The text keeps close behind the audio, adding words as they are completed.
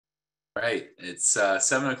Right. It's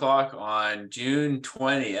 7 o'clock on June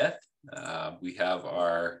 20th. We have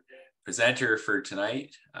our presenter for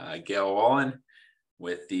tonight, Gail Wallin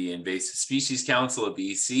with the Invasive Species Council of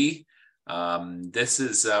BC.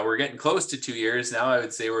 We're getting close to 2 years now. I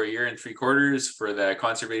would say we're a year and 3/4 for the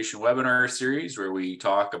conservation webinar series where we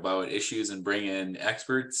talk about issues and bring in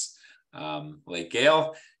experts like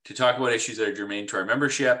Gail to talk about issues that are germane to our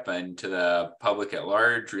membership and to the public at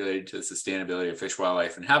large related to the sustainability of fish,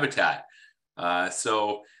 wildlife, and habitat.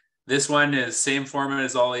 So this one is same format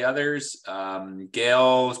as all the others.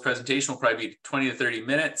 Gail's presentation will probably be 20 to 30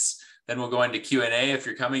 minutes. Then we'll go into Q&A. If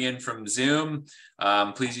you're coming in from Zoom,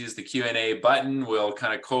 please use the Q&A button. We'll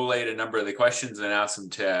kind of collate a number of the questions and ask them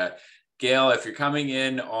to Gail. If you're coming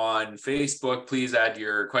in on Facebook, please add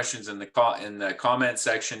your questions in the comment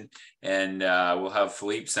section, and we'll have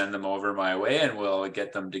Philippe send them over my way, and we'll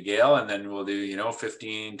get them to Gail, and then we'll do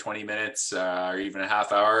 15, 20 minutes or even a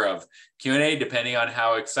half hour of Q&A, depending on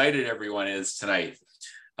how excited everyone is tonight.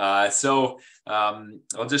 So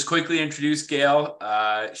I'll just quickly introduce Gail.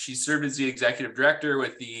 She served as the Executive Director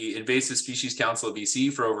with the Invasive Species Council of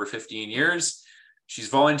BC for over 15 years. She's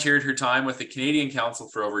volunteered her time with the Canadian Council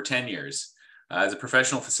for over 10 years. As a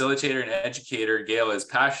professional facilitator and educator, Gail is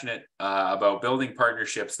passionate about building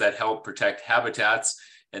partnerships that help protect habitats.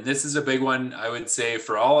 And this is a big one, I would say,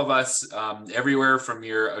 for all of us, everywhere from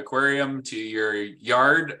your aquarium to your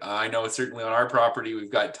yard. I know certainly on our property, we've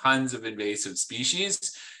got tons of invasive species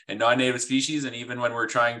and non-native species. And even when we're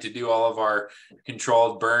trying to do all of our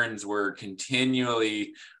controlled burns, we're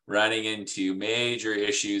continually running into major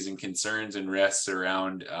issues and concerns and risks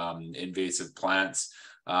around invasive plants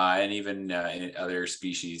and even other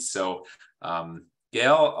species. So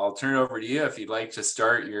Gail, I'll turn it over to you if you'd like to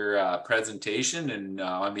start your presentation. And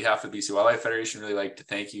on behalf of BC Wildlife Federation, really like to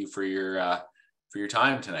thank you for your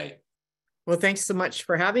time tonight. Well, thanks so much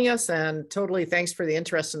for having us, and totally thanks for the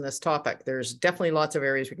interest in this topic. There's definitely lots of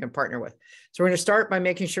areas we can partner with. So we're going to start by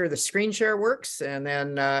making sure the screen share works, and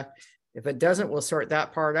then if it doesn't, we'll sort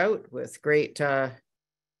that part out with great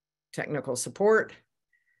technical support.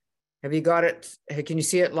 Have you got it? Hey, can you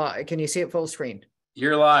see it live? Can you see it full screen?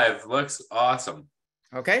 You're live. Looks awesome.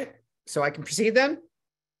 Okay, so I can proceed then?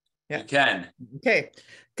 Yeah. You can. Okay,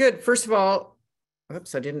 good. First of all,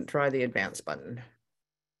 oops, I didn't try the advance button.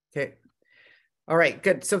 Okay. All right,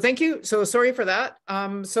 good. So thank you. So sorry for that.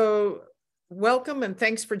 So welcome and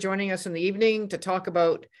thanks for joining us in the evening to talk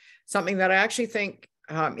about something that I actually think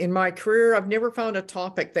in my career, I've never found a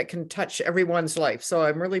topic that can touch everyone's life. So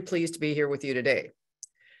I'm really pleased to be here with you today.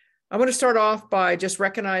 I want to start off by just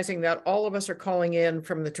recognizing that all of us are calling in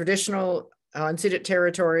from the traditional unceded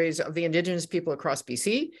territories of the Indigenous people across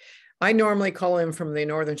BC. I normally call in from the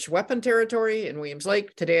Northern Shwepen Territory in Williams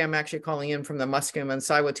Lake. Today, I'm actually calling in from the Musqueam and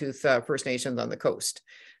Tsleil-Waututh First Nations on the coast.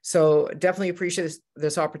 So definitely appreciate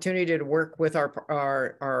this opportunity to work with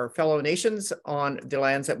our fellow nations on the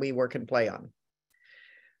lands that we work and play on.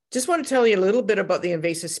 Just want to tell you a little bit about the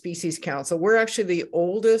Invasive Species Council. We're actually the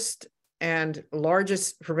oldest and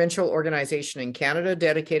largest provincial organization in Canada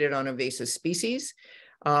dedicated on invasive species.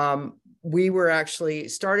 We were actually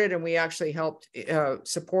started and we actually helped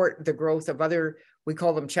support the growth of other, we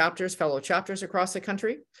call them chapters, fellow chapters across the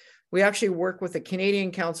country. We actually work with the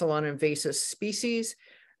Canadian Council on Invasive Species.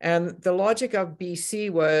 And the logic of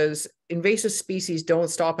BC was invasive species don't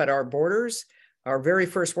stop at our borders. Our very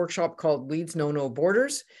first workshop called Weeds Know No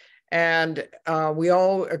Borders. And we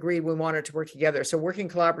all agreed we wanted to work together. So working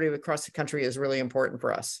collaboratively across the country is really important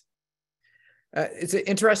for us. It's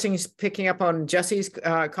interesting picking up on Jesse's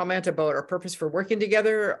comment about our purpose for working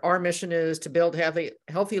together. Our mission is to build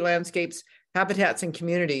healthy landscapes, habitats, and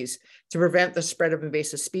communities to prevent the spread of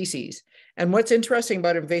invasive species. And what's interesting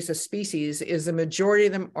about invasive species is the majority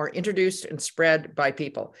of them are introduced and spread by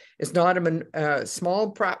people. It's not a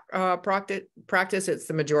small practice, it's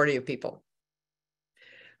the majority of people.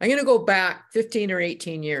 I'm going to go back 15 or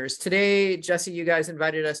 18 years. Today, Jesse, you guys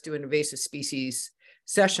invited us to an invasive species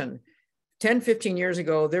session. 10, 15 years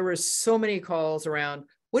ago, there were so many calls around,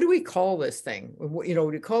 what do we call this thing?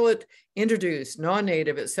 We call it introduced,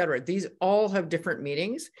 non-native, et cetera. These all have different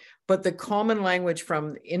meanings, but the common language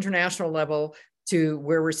from the international level to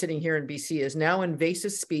where we're sitting here in BC is now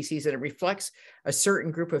invasive species, and it reflects a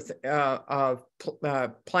certain group of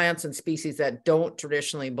plants and species that don't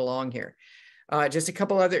traditionally belong here. Just a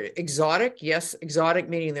couple other exotic, yes, exotic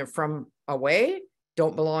meaning they're from away,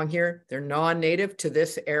 don't belong here. They're non-native to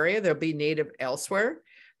this area. They'll be native elsewhere.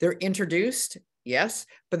 They're introduced, yes,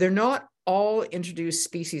 but they're not all introduced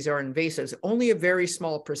species are invasives, only a very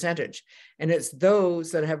small percentage. And it's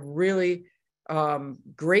those that have really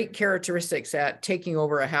great characteristics at taking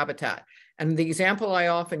over a habitat. And the example I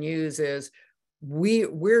often use is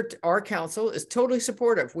our council is totally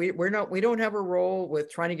supportive. We don't have a role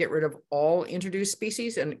with trying to get rid of all introduced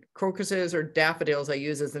species, and crocuses or daffodils I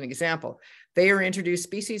use as an example. They are introduced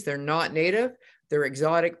species. They're not native. They're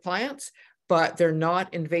exotic plants, but they're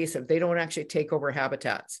not invasive. They don't actually take over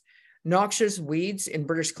habitats. Noxious weeds in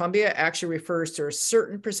British Columbia actually refers to a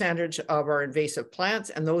certain percentage of our invasive plants,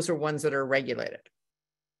 and those are ones that are regulated.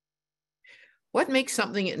 What makes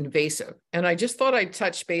something invasive? And I just thought I'd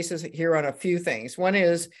touch bases here on a few things. One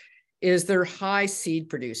is they're high seed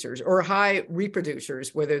producers or high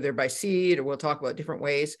reproducers, whether they're by seed, or we'll talk about different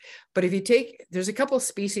ways. But if you take, there's a couple of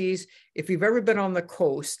species, if you've ever been on the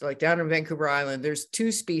coast, like down in Vancouver Island, there's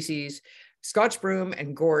two species, Scotch broom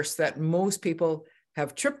and gorse, that most people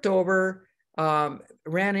have tripped over,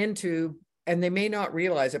 ran into, and they may not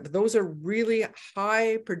realize it, but those are really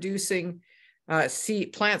high producing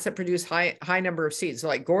seed plants that produce high number of seeds. So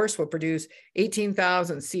like gorse will produce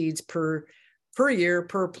 18,000 seeds per year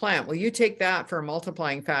per plant. Well, you take that for a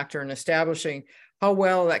multiplying factor and establishing how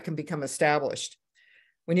well that can become established.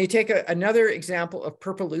 When you take another example of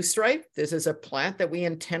purple loosestrife, this is a plant that we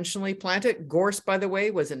intentionally planted. Gorse, by the way,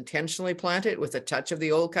 was intentionally planted with a touch of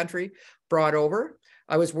the old country brought over.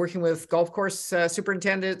 I was working with golf course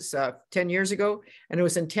superintendents 10 years ago, and it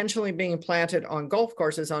was intentionally being planted on golf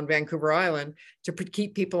courses on Vancouver Island to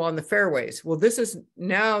keep people on the fairways. Well, this is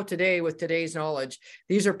now today, with today's knowledge,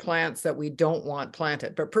 these are plants that we don't want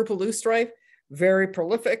planted. But purple loosestrife, very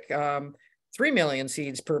prolific, 3 million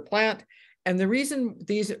seeds per plant. And the reason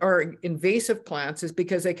these are invasive plants is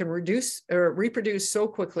because they can reproduce so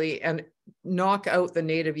quickly and knock out the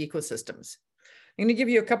native ecosystems. I'm going to give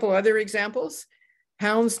you a couple other examples.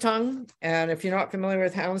 Hound's tongue, and if you're not familiar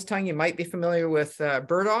with hound's tongue, you might be familiar with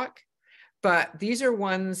burdock, but these are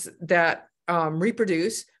ones that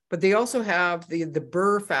reproduce, but they also have the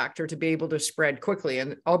burr factor to be able to spread quickly.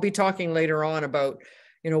 And I'll be talking later on about,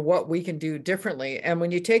 what we can do differently. And when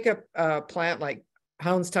you take a plant like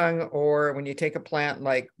hound's tongue, or when you take a plant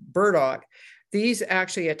like burdock, these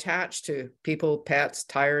actually attach to people, pets,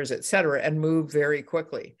 tires, etc., and move very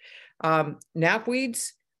quickly.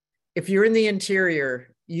 Knapweeds, if you're in the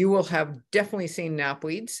interior, you will have definitely seen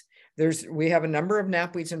knapweeds. We have a number of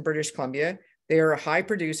knapweeds in British Columbia. They are high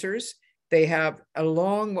producers. They have a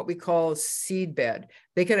long, what we call seed bed.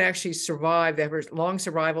 They can actually survive. They have a long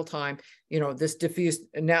survival time. This diffused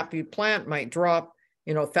knapweed plant might drop,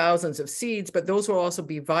 thousands of seeds, but those will also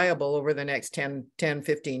be viable over the next 10,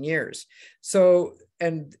 15 years. So,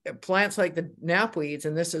 and plants like the knapweeds,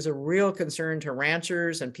 and this is a real concern to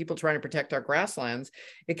ranchers and people trying to protect our grasslands,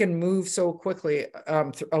 it can move so quickly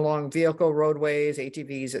along vehicle roadways,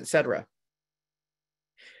 ATVs, etc. A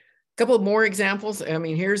couple more examples. I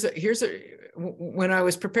mean, when I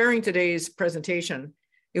was preparing today's presentation,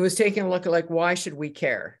 it was taking a look at why should we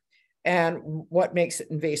care and what makes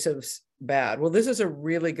invasives bad. Well, this is a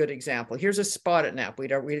really good example. Here's a spotted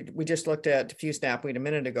knapweed. We just looked at diffuse knapweed a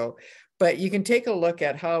minute ago, but you can take a look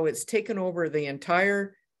at how it's taken over the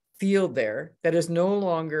entire field there that is no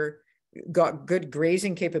longer got good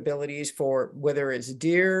grazing capabilities for whether it's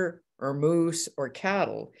deer or moose or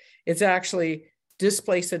cattle. It's actually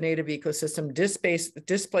displaced the native ecosystem,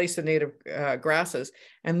 displaced the native grasses.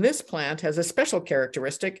 And this plant has a special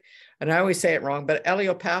characteristic, and I always say it wrong, but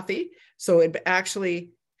allelopathy. So it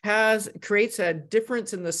actually creates a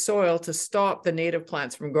difference in the soil to stop the native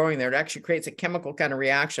plants from growing there. It actually creates a chemical kind of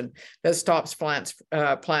reaction that stops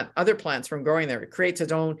other plants from growing there. It creates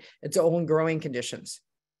its own growing conditions.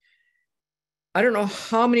 I don't know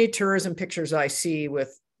how many tourism pictures I see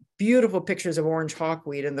with beautiful pictures of orange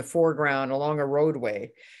hawkweed in the foreground along a roadway.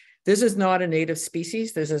 This is not a native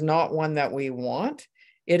species. This is not one that we want.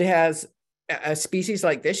 It has a species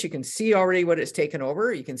like this. You can see already what it's taken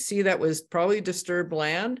over. You can see that was probably disturbed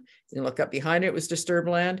land. You look up behind it, it was disturbed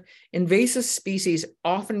land. Invasive species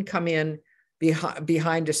often come in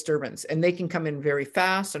behind disturbance, and they can come in very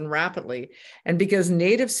fast and rapidly. And because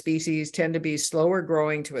native species tend to be slower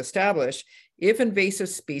growing to establish, if invasive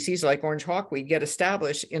species like orange hawkweed get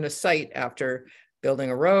established in a site after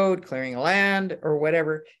building a road, clearing a land, or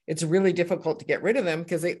whatever, it's really difficult to get rid of them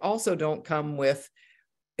because they also don't come with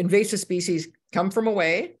invasive species come from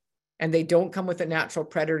away, and they don't come with the natural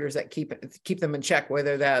predators that keep them in check,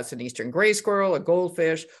 whether that's an eastern gray squirrel, a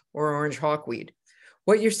goldfish, or orange hawkweed.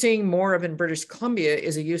 What you're seeing more of in British Columbia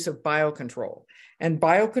is a use of biocontrol. And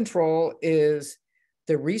biocontrol is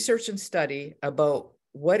the research and study about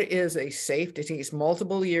what is a safe, it takes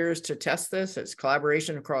multiple years to test this. It's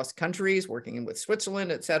collaboration across countries, working with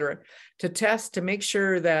Switzerland, et cetera, to test to make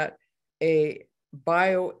sure that a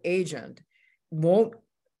bioagent won't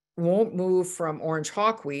won't move from orange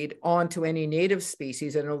hawkweed onto any native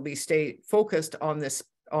species, and it'll be stay focused on this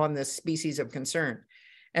species of concern.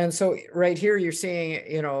 And so right here, you're seeing,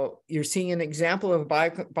 you're seeing an example of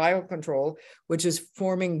biocontrol, which is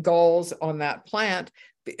forming galls on that plant.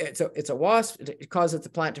 It's a wasp. It causes the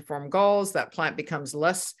plant to form galls. That plant becomes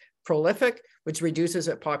less prolific, which reduces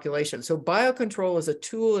its population. So biocontrol is a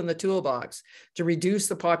tool in the toolbox to reduce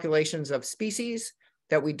the populations of species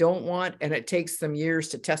that we don't want, and it takes them years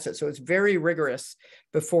to test it. So it's very rigorous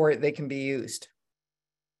before they can be used.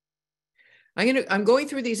 I'm going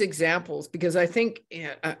through these examples because I think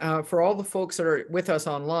for all the folks that are with us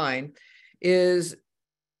online, is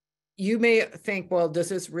you may think, well, does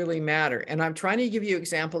this really matter? And I'm trying to give you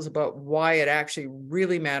examples about why it actually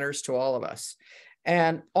really matters to all of us.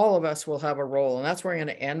 And all of us will have a role. And that's where I'm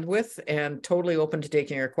going to end with, and totally open to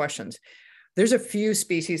taking your questions. There's a few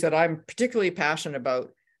species that I'm particularly passionate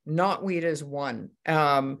about. Knotweed is one.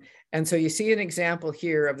 And so you see an example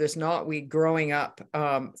here of this knotweed growing up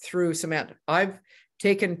through cement. I've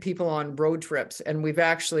taken people on road trips, and we've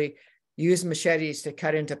actually used machetes to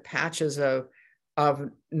cut into patches of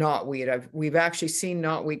knotweed. We've actually seen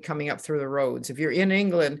knotweed coming up through the roads. If you're in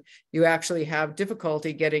England, you actually have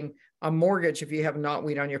difficulty getting a mortgage if you have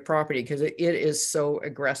knotweed on your property, because it is so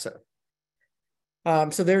aggressive.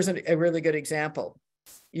 So there's a really good example.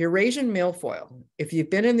 Eurasian milfoil. If you've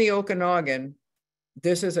been in the Okanagan,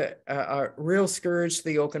 this is a real scourge to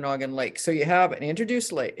the Okanagan Lake. So you have an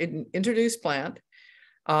introduced plant.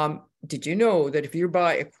 Did you know that if you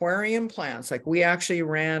buy aquarium plants, like we actually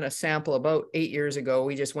ran a sample about 8 years ago,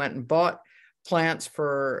 we just went and bought plants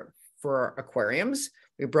for aquariums.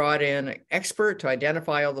 We brought in an expert to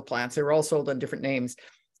identify all the plants. They were all sold on different names.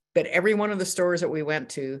 But every one of the stores that we went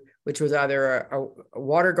to, which was either a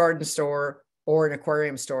water garden store or an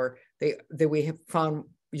aquarium store, we have found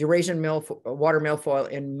Eurasian water milfoil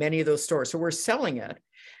in many of those stores. So we're selling it.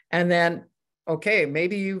 And then, okay,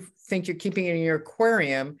 maybe you think you're keeping it in your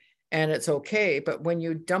aquarium and it's okay. But when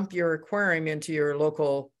you dump your aquarium into your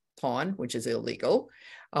local pond, which is illegal,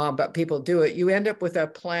 but people do it, you end up with a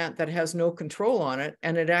plant that has no control on it.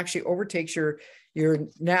 And it actually overtakes your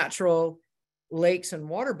natural lakes and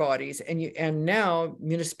water bodies, and now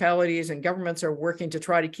municipalities and governments are working to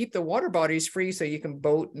try to keep the water bodies free so you can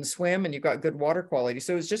boat and swim and you've got good water quality.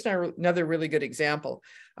 So it's just another really good example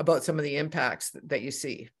about some of the impacts that you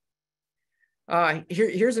see.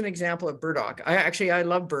 Here's an example of burdock. I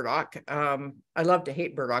love burdock. I love to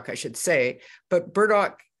hate burdock, I should say, but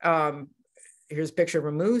burdock, here's a picture of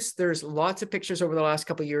a moose. There's lots of pictures over the last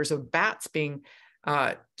couple of years of bats being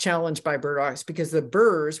challenged by burdocks, because the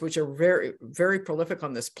burrs, which are very, very prolific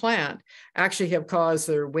on this plant, actually have caused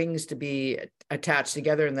their wings to be attached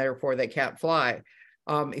together, and therefore they can't fly.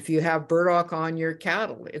 If you have burdock on your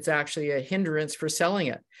cattle, it's actually a hindrance for selling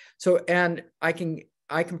it. So, and I can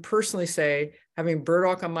personally say, having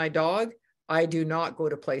burdock on my dog, I do not go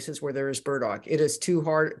to places where there is burdock. It is too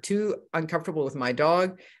uncomfortable with my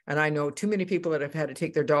dog. And I know too many people that have had to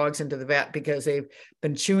take their dogs into the vet because they've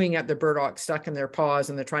been chewing at the burdock stuck in their paws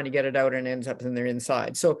and they're trying to get it out and it ends up in their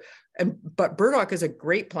inside. So, but burdock is a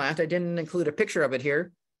great plant. I didn't include a picture of it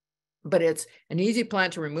here, but it's an easy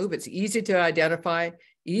plant to remove. It's easy to identify,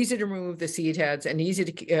 easy to remove the seed heads, and easy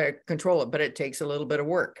to control it, but it takes a little bit of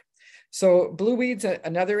work. So blueweed's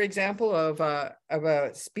another example of a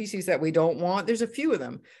species that we don't want. There's a few of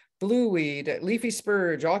them: blueweed, leafy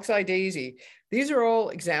spurge, oxeye daisy. These are all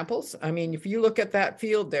examples. I mean, if you look at that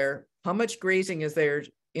field there, how much grazing is there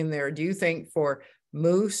in there, do you think, for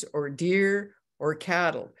moose or deer or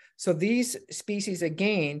cattle? So these species,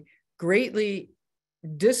 again, greatly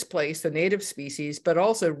displace the native species, but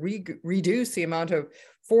also reduce the amount of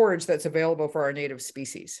forage that's available for our native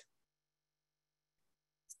species.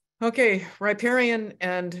 Okay, riparian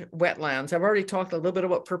and wetlands. I've already talked a little bit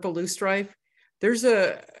about purple loosestrife. Here's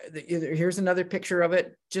another picture of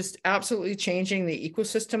it, just absolutely changing the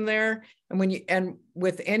ecosystem there. And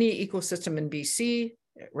with any ecosystem in BC,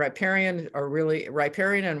 riparian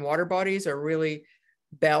and water bodies are really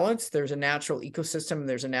balanced. There's a natural ecosystem.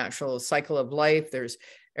 There's a natural cycle of life. There's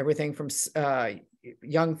everything from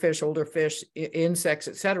young fish, older fish, insects,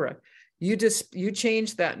 etc. You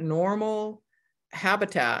change that normal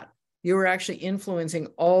habitat, you are actually influencing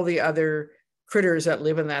all the other critters that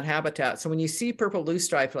live in that habitat. So when you see purple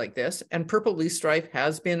loosestrife like this, and purple loosestrife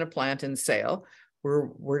has been a plant in sale,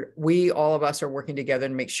 all of us are working together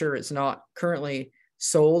to make sure it's not currently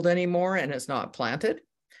sold anymore and it's not planted.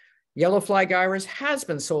 Yellow flag iris has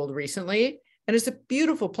been sold recently, and it's a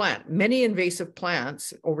beautiful plant. Many invasive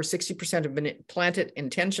plants, over 60% have been planted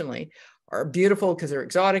intentionally, are beautiful because they're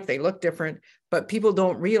exotic, they look different, but people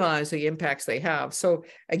don't realize the impacts they have. So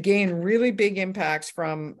again, really big impacts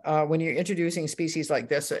from when you're introducing species like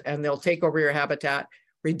this, and they'll take over your habitat,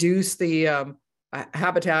 reduce the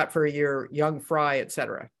habitat for your young fry,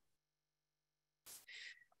 etc.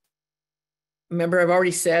 Remember, I've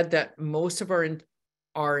already said that most of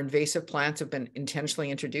our invasive plants have been intentionally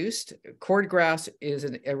introduced. Cordgrass is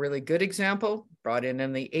a really good example, brought in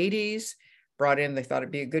the 80s, brought in, they thought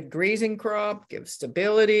it'd be a good grazing crop, give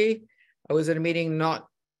stability. I was at a meeting not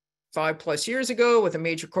 5+ years ago with a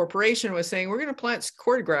major corporation, was saying, we're going to plant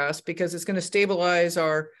cordgrass because it's going to stabilize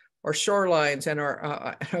our shorelines and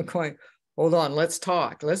our, I'm going, hold on, let's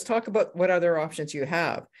talk about what other options you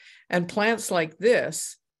have. And plants like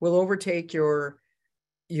this will overtake your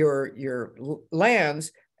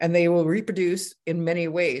lands, and they will reproduce in many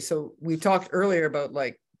ways. So we talked earlier about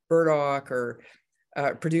like burdock or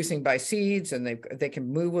producing by seeds, and they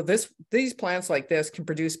can move with this. These plants like this can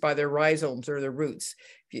produce by their rhizomes or their roots,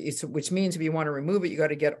 which means if you want to remove it, you got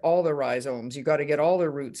to get all the rhizomes, you got to get all the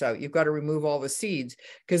roots out, you've got to remove all the seeds,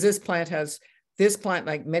 because this plant,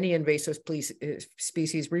 like many invasive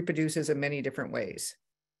species, reproduces in many different ways.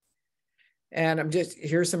 And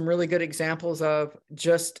here's some really good examples of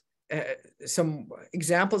some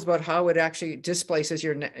examples about how it actually displaces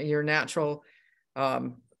your natural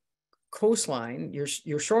coastline, your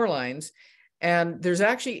shorelines. And there's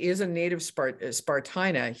actually is a native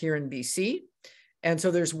Spartina here in BC. And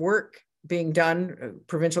so there's work being done,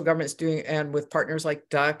 provincial government's doing, and with partners like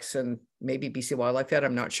Ducks and maybe BC Wildlife Fed,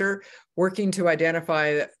 I'm not sure, working to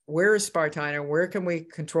identify where is Spartina, where can we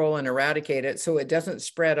control and eradicate it so it doesn't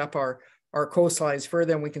spread up our coastlines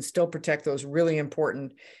further, and we can still protect those really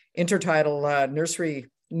important intertidal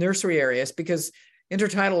nursery areas, because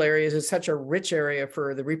intertidal areas is such a rich area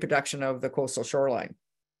for the reproduction of the coastal shoreline.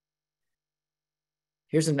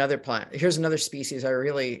 Here's another plant. Here's another species.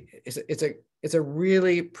 It's a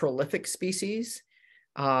really prolific species.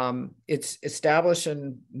 It's established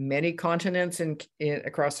in many continents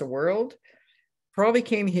across the world. Probably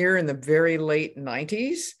came here in the very late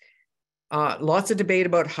 90s. Lots of debate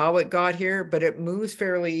about how it got here, but it moves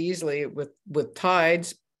fairly easily with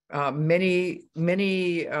tides. Many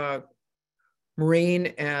marine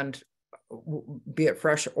and be it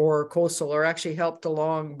fresh or coastal are actually helped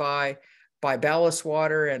along by ballast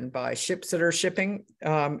water and by ships that are shipping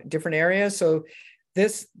different areas. So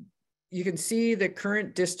this, you can see the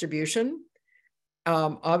current distribution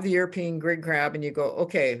of the European green crab, and you go,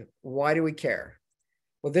 okay, why do we care?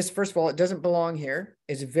 Well, this, first of all, it doesn't belong here.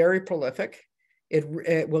 It's very prolific.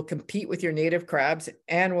 It will compete with your native crabs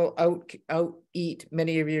and will out eat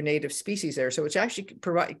many of your native species there. So it's actually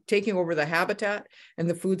taking over the habitat and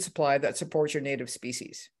the food supply that supports your native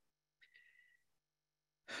species.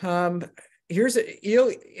 Here's a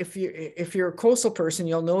eel. If you're a coastal person,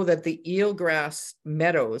 you'll know that the eelgrass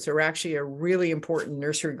meadows are actually a really important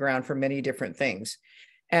nursery ground for many different things.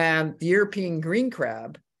 And the European green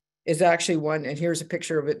crab is actually one, and here's a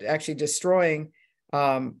picture of it actually destroying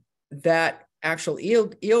that actual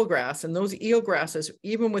eelgrass. And those eelgrasses,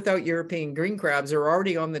 even without European green crabs, are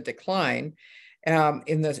already on the decline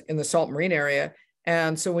in the salt marine area.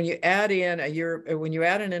 And so when you add in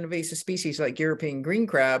an invasive species like European green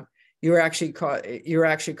crab, you're actually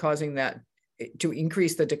causing that to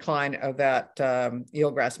increase the decline of that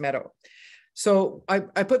eelgrass meadow. So I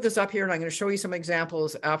put this up here, and I'm going to show you some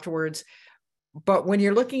examples afterwards. But when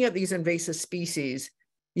you're looking at these invasive species,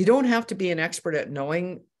 you don't have to be an expert at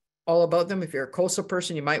knowing all about them. If you're a coastal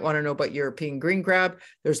person, you might want to know about European green crab.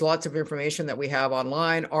 There's lots of information that we have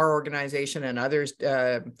online. Our organization and others,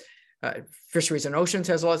 Fisheries and Oceans,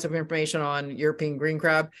 has lots of information on European green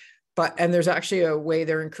crab. And there's actually a way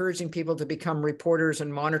they're encouraging people to become reporters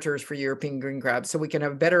and monitors for European green crab, so we can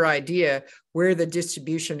have a better idea where the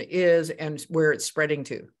distribution is and where it's spreading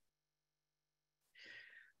to.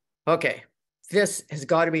 Okay. This has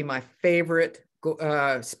got to be my favorite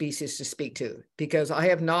species to speak to, because I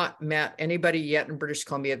have not met anybody yet in British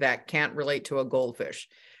Columbia that can't relate to a goldfish.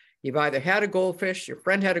 You've either had a goldfish, your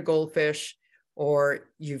friend had a goldfish, or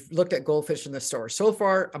you've looked at goldfish in the store. So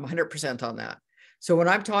far, I'm 100% on that. So when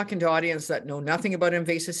I'm talking to audience that know nothing about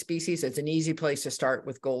invasive species, it's an easy place to start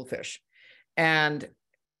with goldfish. And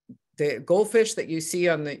the goldfish that you see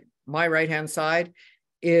on my right-hand side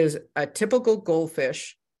is a typical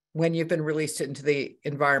goldfish when you've been released into the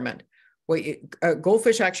environment.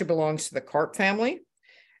 Goldfish actually belongs to the carp family,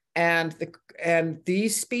 and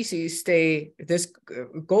these species this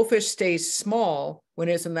goldfish stays small when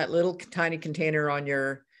it's in that little tiny container on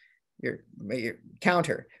your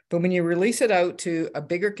counter. But when you release it out to a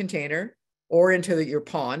bigger container or into your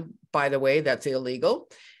pond, by the way, that's illegal,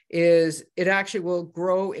 is it actually will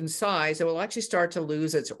grow in size. It will actually start to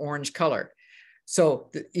lose its orange color.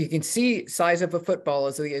 So you can see size of a football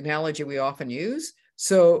is the analogy we often use.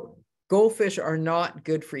 So goldfish are not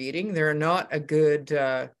good for eating. They're not a good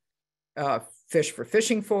fish for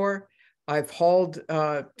fishing for. I've hauled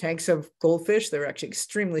tanks of goldfish. They're actually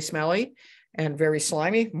extremely smelly and very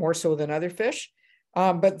slimy, more so than other fish.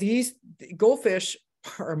 But these goldfish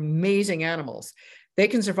are amazing animals. They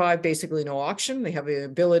can survive basically no oxygen. They have the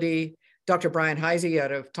ability, Dr. Brian Heisey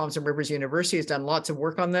out of Thompson Rivers University has done lots of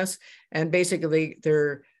work on this. And basically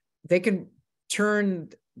they can turn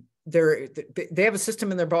they have a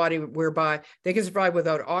system in their body whereby they can survive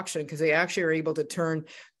without oxygen because they actually are able to turn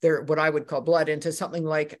their, what I would call blood, into something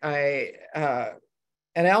like an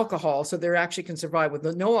alcohol. So they actually can survive with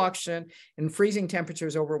no oxygen in freezing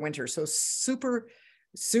temperatures over winter. So super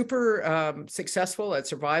successful at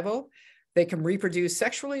survival. They can reproduce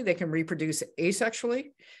sexually. They can reproduce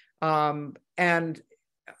asexually. And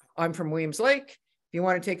I'm from Williams Lake. If you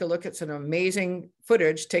want to take a look at some amazing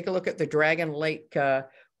footage, take a look at the Dragon Lake,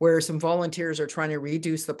 where some volunteers are trying to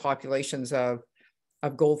reduce the populations of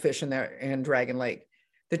goldfish in Dragon Lake.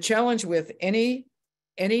 The challenge with any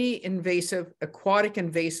invasive, aquatic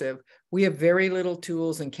invasive, we have very little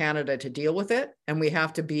tools in Canada to deal with it. And we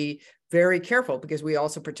have to be very careful because we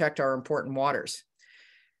also protect our important waters.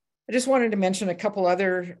 I just wanted to mention a couple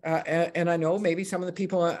other, and I know maybe some of the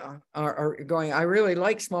people are going, I really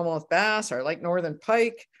like smallmouth bass, or I like northern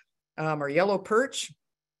pike, or yellow perch.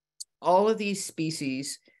 All of these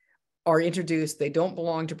species are introduced. They don't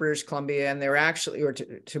belong to British Columbia, and they're actually, or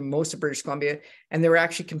to most of British Columbia, and they're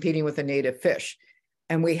actually competing with the native fish.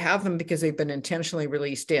 And we have them because they've been intentionally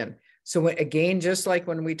released in. So again, just like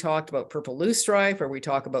when we talked about purple loosestrife, or we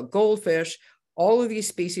talk about goldfish, all of these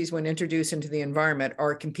species, when introduced into the environment,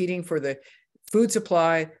 are competing for the food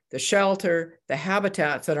supply, the shelter, the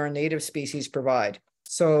habitats that our native species provide.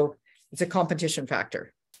 So it's a competition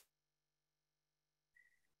factor.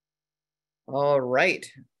 All right.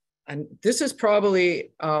 And this is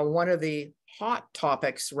probably one of the hot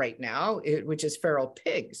topics right now, which is feral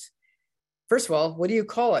pigs. First of all, what do you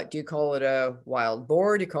call it? Do you call it a wild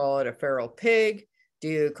boar? Do you call it a feral pig? Do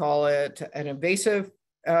you call it an invasive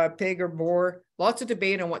pig or boar? Lots of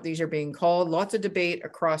debate on what these are being called. Lots of debate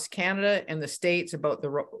across Canada and the States about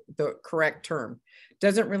the correct term.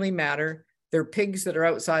 Doesn't really matter. They're pigs that are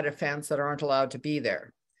outside a fence that aren't allowed to be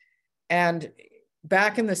there. And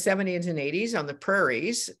back in the 70s and 80s on the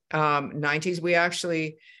prairies, 90s, we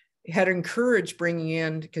actually had encouraged bringing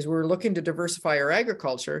in, because we were looking to diversify our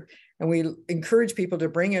agriculture, and we encouraged people to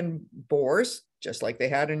bring in boars, just like they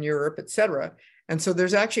had in Europe, et cetera. And so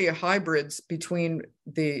there's actually hybrids between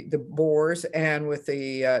the boars and with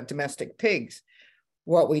the domestic pigs.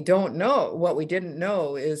 What we didn't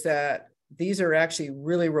know is that these are actually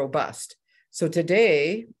really robust. So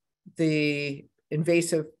today, the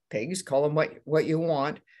invasive pigs, call them what you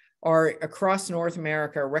want, are across North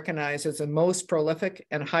America recognized as the most prolific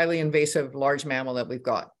and highly invasive large mammal that we've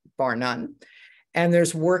got, bar none. And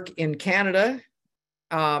there's work in Canada,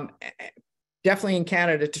 definitely in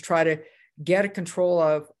Canada, to try to get a control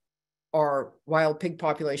of our wild pig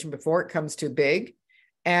population before it comes too big,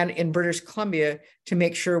 and in British Columbia to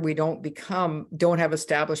make sure we don't have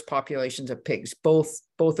established populations of pigs. Both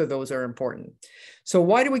of those are important. So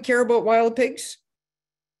why do we care about wild pigs?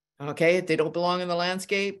 Okay, they don't belong in the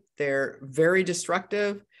landscape. They're very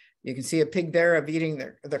destructive. You can see a pig there of eating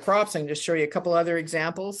the crops. I can just show you a couple other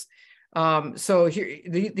examples. So here,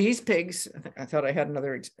 these pigs, I thought I had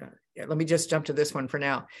another, let me just jump to this one for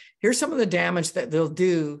now. Here's some of the damage that they'll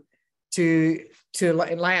do to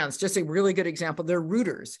lands. Just a really good example, they're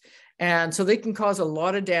rooters. And so they can cause a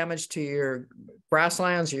lot of damage to your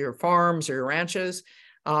grasslands, or your farms, or your ranches.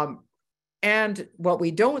 And what we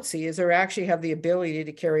don't see is they actually have the ability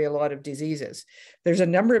to carry a lot of diseases. There's a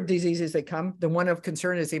number of diseases that come. The one of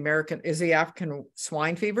concern is the African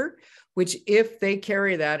swine fever, which if they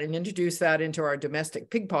carry that and introduce that into our domestic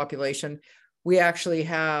pig population, we actually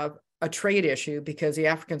have a trade issue, because the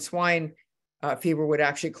African swine fever would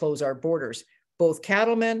actually close our borders. Both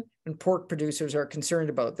cattlemen and pork producers are concerned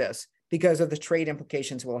about this because of the trade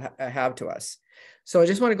implications we'll have to us. So I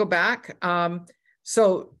just want to go back.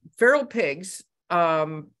 So feral pigs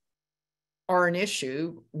are an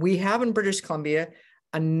issue. We have in British Columbia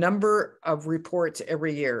a number of reports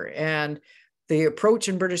every year. And the approach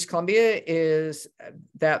in British Columbia is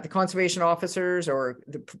that the conservation officers or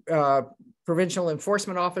the provincial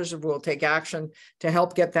enforcement officers will take action to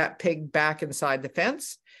help get that pig back inside the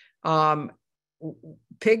fence.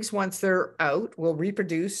 Pigs, once they're out, will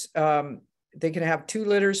reproduce. They can have 2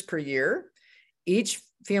 litters per year. each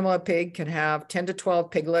female pig can have 10 to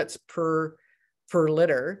 12 piglets per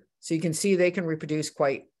litter. So you can see they can reproduce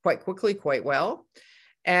quite quickly, quite well.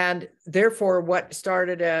 And therefore, what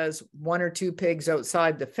started as 1 or 2 pigs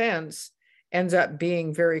outside the fence ends up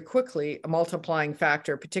being very quickly a multiplying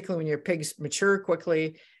factor, particularly when your pigs mature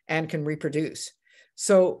quickly and can reproduce.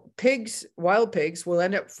 So pigs, wild pigs, will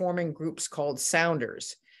end up forming groups called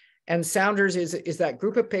sounders. And sounders is that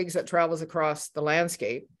group of pigs that travels across the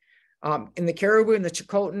landscape. In the caribou and the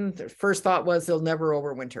Chilcotin, the first thought was they'll never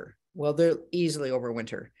overwinter. Well, they'll easily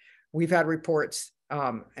overwinter. We've had reports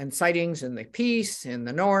and sightings in the Peace, in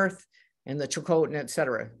the North, in the Chilcotin, et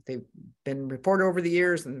cetera. They've been reported over the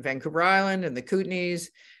years in Vancouver Island and the Kootenays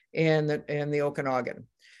and the Okanagan.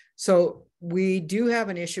 So we do have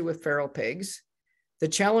an issue with feral pigs. The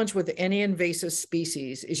challenge with any invasive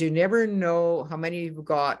species is you never know how many you've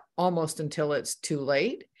got almost until it's too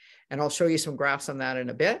late. And I'll show you some graphs on that in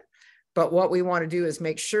a bit. But what we want to do is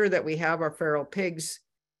make sure that we have our feral pigs,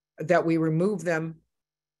 that we remove them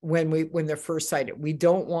when they're first sighted. We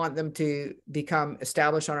don't want them to become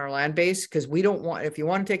established on our land base, because we don't want, if you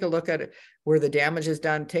want to take a look at it, where the damage is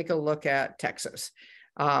done, take a look at Texas.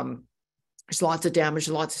 There's lots of damage,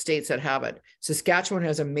 lots of states that have it. Saskatchewan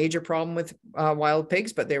has a major problem with wild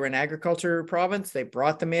pigs, but they were an agriculture province. They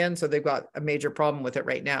brought them in, so they've got a major problem with it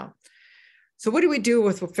right now. So what do we do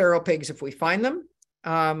with feral pigs if we find them?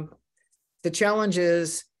 The challenge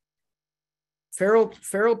is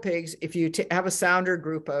feral pigs, if you have a sounder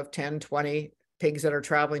group of 10, 20 pigs that are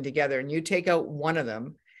traveling together and you take out one of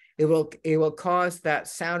them, it will cause that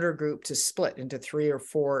sounder group to split into 3 or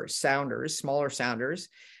 4 sounders, smaller sounders,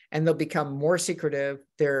 and they'll become more secretive.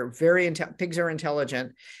 They're pigs are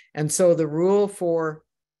intelligent. And so the rule for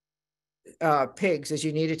pigs is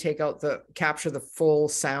you need to capture the full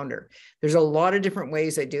sounder. There's a lot of different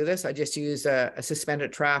ways they do this. I just use a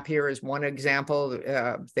suspended trap here as one example.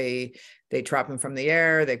 They trap them from the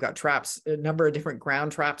air. They've got traps, a number of different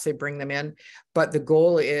ground traps they bring them in. But the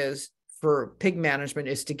goal is for pig management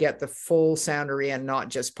is to get the full sounder in, not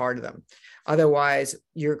just part of them. Otherwise,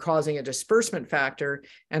 you're causing a disbursement factor.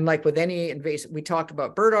 And like with any invasive, we talked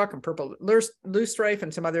about burdock and purple loosestrife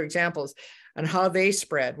and some other examples and how they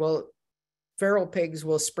spread. Well, feral pigs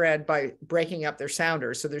will spread by breaking up their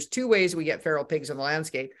sounders. So there's 2 ways we get feral pigs in the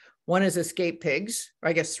landscape. One is escape pigs,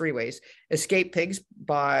 I guess 3 ways. Escape pigs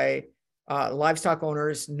by livestock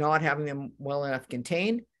owners not having them well enough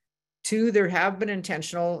contained. 2, there have been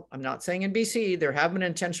intentional, I'm not saying in BC, there have been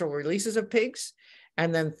intentional releases of pigs.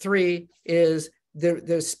 And then 3 is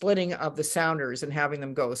the splitting of the sounders and having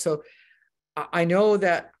them go. So I know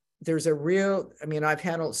that there's I've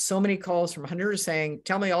handled so many calls from hunters saying,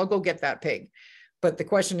 tell me, I'll go get that pig. But the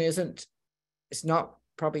question it's not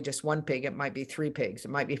probably just 1 pig. It might be 3 pigs.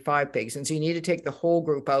 It might be 5 pigs. And so you need to take the whole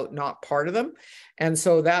group out, not part of them. And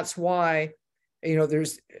so that's why,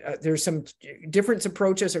 there's some different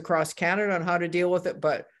approaches across Canada on how to deal with it.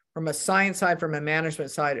 But from a science side, from a management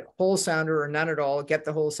side, whole sounder or none at all, get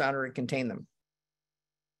the whole sounder and contain them.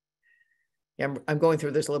 Yeah, I'm going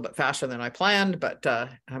through this a little bit faster than I planned, but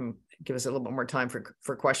give us a little bit more time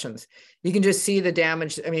for questions. You can just see the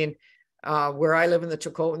damage. I mean, where I live in the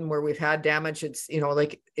Chilcotin, where we've had damage, it's,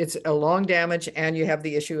 it's a long damage, and you have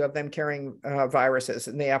the issue of them carrying viruses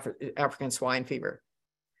and the African swine fever.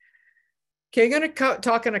 Okay, I'm going to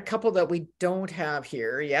talk on a couple that we don't have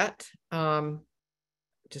here yet.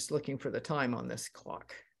 Just looking for the time on this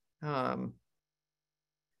clock.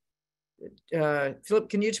 Philip,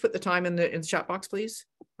 can you just put the time in the chat box, please?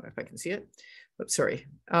 If I can see it. Oops, sorry.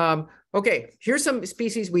 Okay, here's some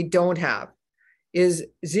species we don't have. Is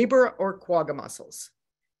zebra or quagga mussels.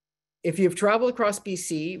 If you've traveled across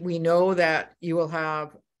BC, we know that you will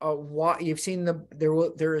have you've seen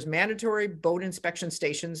there is mandatory boat inspection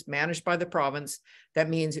stations managed by the province. That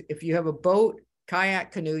means if you have a boat,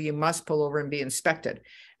 kayak, canoe, you must pull over and be inspected.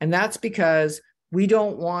 And that's because we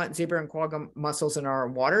don't want zebra and quagga mussels in our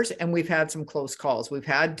waters. And we've had some close calls. We've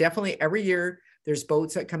had definitely every year, there's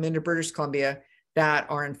boats that come into British Columbia that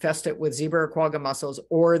are infested with zebra or quagga mussels,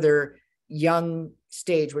 or their young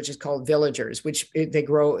stage, which is called villagers, which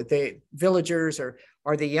the villagers are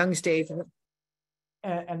the young stage.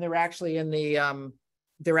 And they're actually in the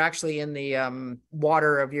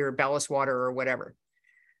water of your ballast water or whatever.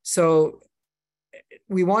 So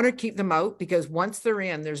we want to keep them out, because once they're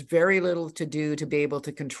in, there's very little to do to be able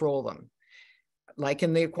to control them. Like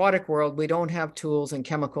in the aquatic world, we don't have tools and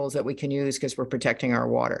chemicals that we can use because we're protecting our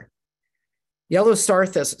water. Yellow star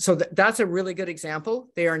thistle. So that's a really good example.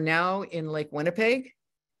 They are now in Lake Winnipeg.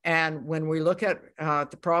 And when we look at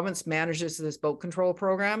the province manages this boat control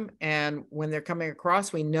program, and when they're coming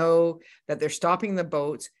across, we know that they're stopping the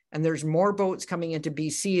boats, and there's more boats coming into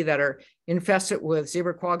BC that are infested with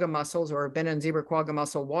zebra quagga mussels or have been in zebra quagga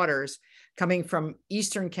mussel waters coming from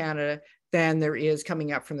Eastern Canada than there is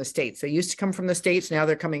coming up from the States. They used to come from the States. Now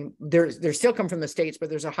they're coming, they're still come from the States, but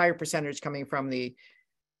there's a higher percentage coming from the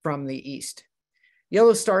East.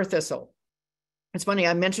 Yellow star thistle. It's funny,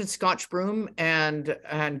 I mentioned Scotch broom and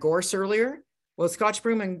gorse earlier. Well, Scotch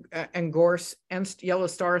broom and gorse and yellow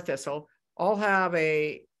star thistle all have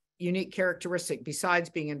a unique characteristic besides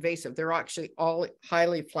being invasive. They're actually all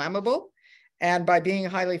highly flammable. And by being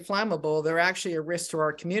highly flammable, they're actually a risk to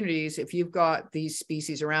our communities if you've got these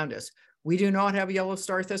species around us. We do not have yellow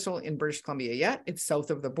star thistle in British Columbia yet. It's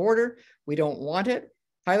south of the border. We don't want it.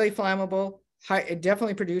 Highly flammable. It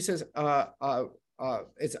definitely produces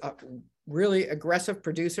it's a really aggressive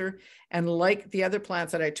producer. And like the other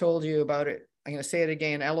plants that I told you about it, I'm going to say it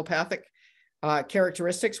again, allopathic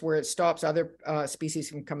characteristics where it stops other species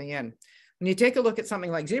from coming in. When you take a look at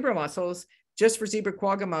something like zebra mussels, just for zebra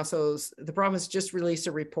quagga mussels, the province just released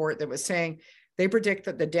a report that was saying they predict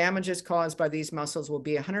that the damages caused by these mussels will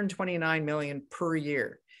be 129 million per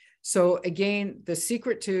year. So again, the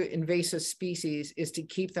secret to invasive species is to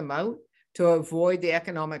keep them out, to avoid the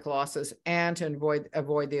economic losses and to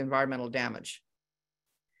avoid the environmental damage.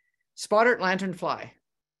 Spotted lanternfly.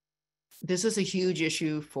 This is a huge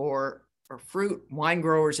issue for fruit, wine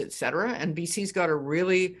growers, etc. And BC's got a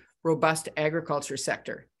really robust agriculture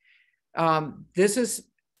sector. This is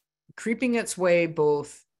creeping its way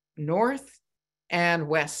both north and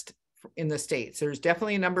west in the States. There's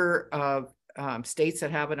definitely a number of states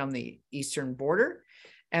that have it on the eastern border,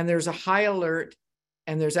 and there's a high alert.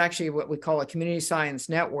 And there's actually what we call a community science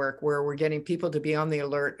network where we're getting people to be on the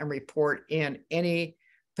alert and report in any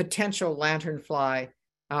potential lanternfly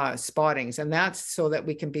spottings. And that's so that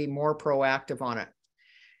we can be more proactive on it.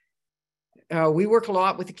 We work a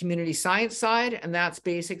lot with the community science side, and that's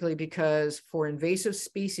basically because for invasive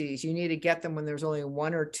species, you need to get them when there's only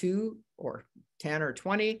 1 or 2 or 10 or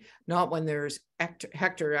 20, not when there's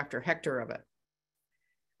hectare after hectare of it.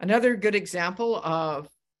 Another good example of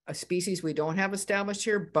a species we don't have established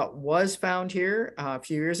here, but was found here a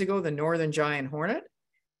few years ago, the northern giant hornet.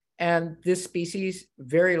 And this species,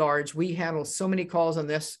 very large. We handle so many calls on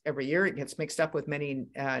this every year. It gets mixed up with many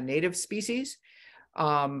native species.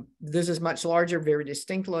 This is much larger, very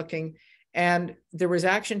distinct looking. And there was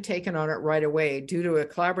action taken on it right away due to a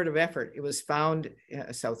collaborative effort. It was found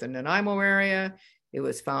south in Nanaimo area. It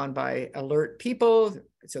was found by alert people.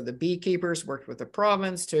 So the beekeepers worked with the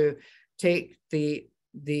province to take the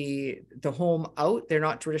home out. They're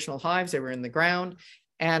not traditional hives, they were in the ground.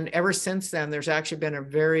 And ever since then, there's actually been a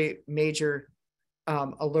very major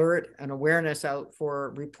alert and awareness out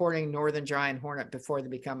for reporting northern giant hornet before they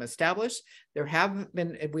become established.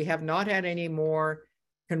 We have not had any more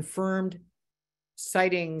confirmed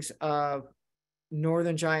sightings of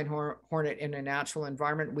northern giant hornet in a natural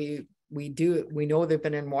environment. We know they've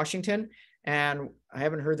been in Washington, and I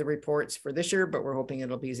haven't heard the reports for this year, but we're hoping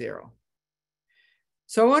it'll be 0.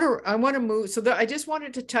 So I want to move. So I just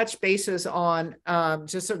wanted to touch bases on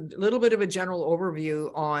just a little bit of a general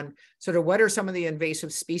overview on sort of what are some of the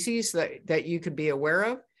invasive species that you could be aware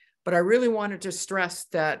of. But I really wanted to stress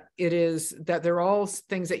that they're all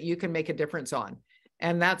things that you can make a difference on.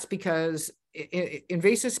 And that's because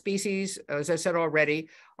invasive species, as I said already,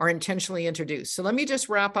 are intentionally introduced. So let me just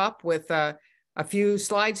wrap up with a few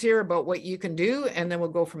slides here about what you can do, and then we'll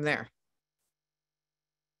go from there.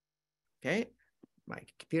 Okay. My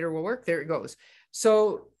computer will work. There it goes.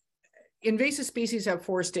 So invasive species have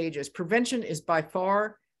 4 stages. Prevention is by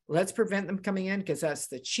far, let's prevent them coming in because that's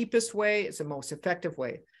the cheapest way. It's the most effective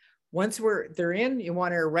way. Once they're in, you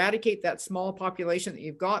want to eradicate that small population that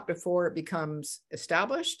you've got before it becomes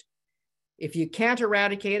established. If you can't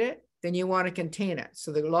eradicate it, then you want to contain it.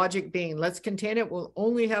 So the logic being, let's contain it. We'll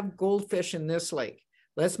only have goldfish in this lake.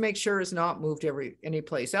 Let's make sure it's not moved any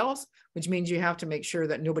place else, which means you have to make sure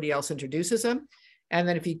that nobody else introduces them. And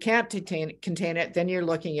then if you can't contain it, then you're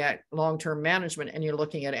looking at long-term management and you're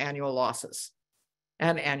looking at annual losses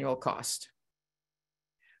and annual cost.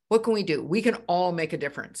 What can we do? We can all make a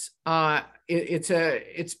difference.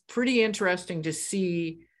 It's pretty interesting to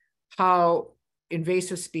see how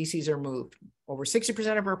invasive species are moved. Over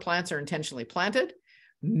 60% of our plants are intentionally planted.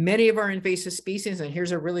 Many of our invasive species, and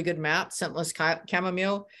here's a really good map, scentless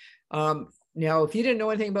chamomile. Now, if you didn't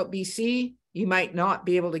know anything about BC, you might not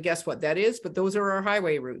be able to guess what that is, but those are our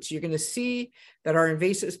highway routes. You're going to see that our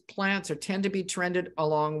invasive plants tend to be trended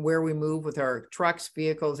along where we move with our trucks,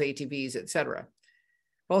 vehicles, ATVs, etc.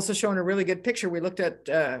 also shown a really good picture. We looked at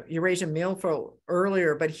Eurasian milfoil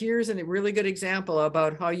earlier, but here's a really good example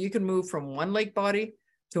about how you can move from one lake body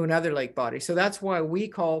to another lake body. So that's why we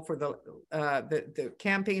call for the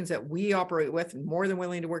campaigns that we operate with, and more than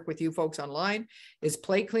willing to work with you folks online, is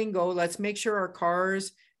Play Clean Go. Let's make sure our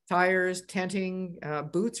cars, tires, tenting,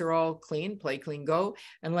 boots are all clean, Play Clean Go.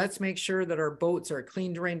 And let's make sure that our boats are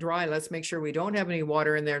clean, drain, dry. Let's make sure we don't have any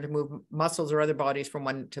water in there to move mussels or other bodies from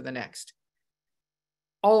one to the next.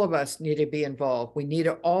 All of us need to be involved. We need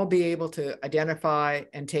to all be able to identify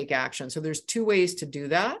and take action. So there's two ways to do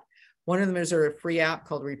that. One of them is a free app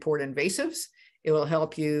called Report Invasives. It will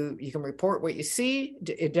help you. You can report what you see.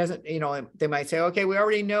 It doesn't, they might say, okay, we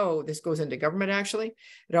already know, this goes into government actually.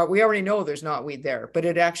 We already know there's knotweed there, but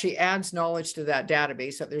it actually adds knowledge to that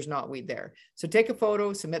database that there's knotweed there. So take a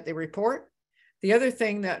photo, submit the report. The other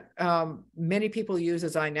thing that many people use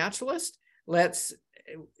as iNaturalist,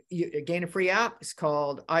 again, a free app. It's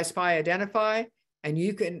called I Spy Identify, and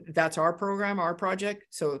you can, that's our program, our project.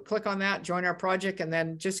 So click on that, join our project, and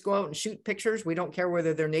then just go out and shoot pictures. We don't care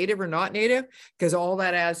whether they're native or not native, because all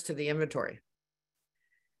that adds to the inventory.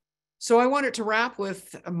 So I wanted to wrap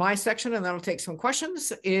with my section, and that'll take some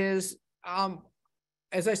questions, is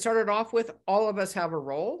as I started off with, all of us have a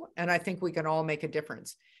role, and I think we can all make a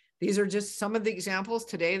difference. These are just some of the examples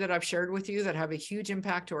today that I've shared with you that have a huge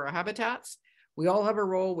impact to our habitats. We all have a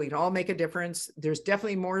role. We can all make a difference. There's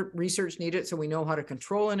definitely more research needed so we know how to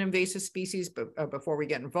control an invasive species before we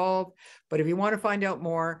get involved. But if you want to find out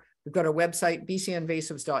more, we've got a website,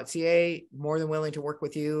 bcinvasives.ca. More than willing to work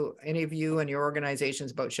with you, any of you and your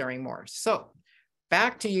organizations, about sharing more. So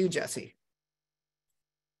back to you, Jesse.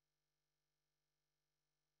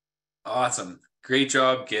 Awesome. Great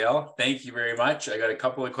job, Gail. Thank you very much. I got a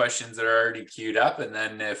couple of questions that are already queued up, and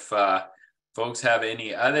then if folks have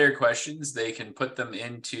any other questions, they can put them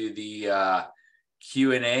into the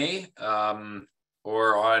Q&A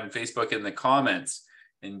or on Facebook in the comments.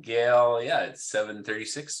 And Gail, yeah, it's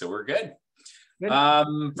 7:36, so we're good.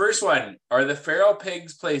 First one, are the feral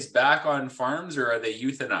pigs placed back on farms or are they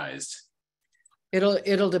euthanized?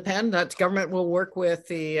 It'll depend. That government will work with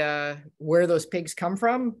the where those pigs come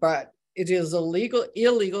from, but it is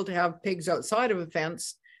illegal to have pigs outside of a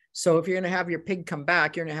fence. So if you're going to have your pig come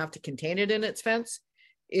back, you're going to have to contain it in its fence.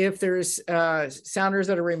 If there's sounders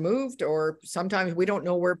that are removed, or sometimes we don't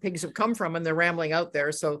know where pigs have come from and they're rambling out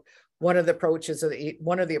there. So one of the approaches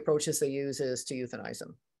they use is to euthanize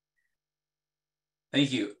them.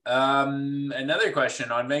 Thank you. Another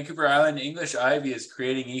question. On Vancouver Island, English ivy is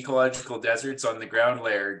creating ecological deserts on the ground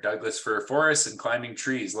layer, Douglas fir forests, and climbing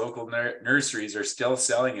trees. Local nurseries are still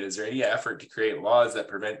selling it. Is there any effort to create laws that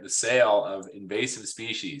prevent the sale of invasive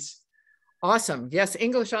species? Awesome. Yes,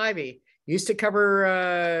 English ivy used to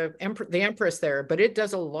cover the Empress there, but it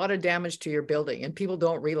does a lot of damage to your building, and people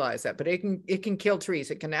don't realize that. But it can kill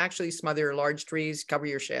trees. It can actually smother large trees, cover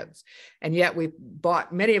your sheds. And yet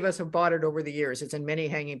many of us have bought it over the years. It's in many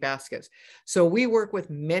hanging baskets. So we work with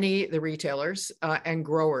the retailers and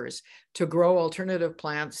growers to grow alternative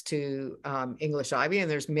plants to English ivy,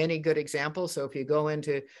 and there's many good examples. So if you go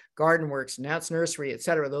into Garden Works, Nat's Nursery, et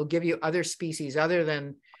cetera, they'll give you other species other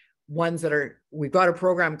than ones that are, we've got a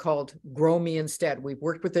program called Grow Me Instead. We've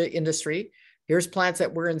worked with the industry. Here's plants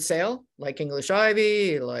that were in sale, like English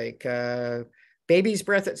ivy, like baby's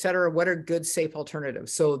breath, et cetera. What are good, safe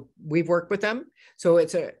alternatives? So we've worked with them. So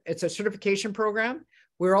it's a certification program.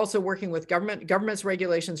 We're also working with government. Government's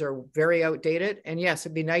regulations are very outdated. And yes,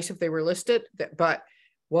 it'd be nice if they were listed, but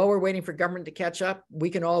while we're waiting for government to catch up, we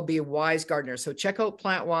can all be wise gardeners. So check out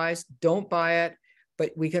PlantWise, don't buy it.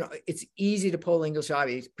 But it's easy to pull English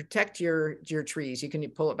ivy. Protect your trees. You can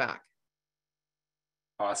pull it back.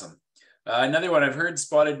 Awesome. Another one, I've heard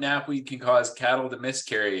spotted knapweed can cause cattle to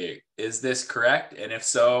miscarry. Is this correct? And if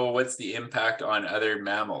so, what's the impact on other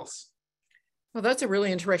mammals? Well, that's a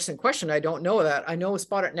really interesting question. I don't know that. I know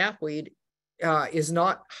spotted knapweed is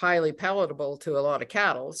not highly palatable to a lot of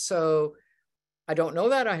cattle. So I don't know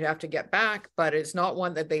that. I'd have to get back, but it's not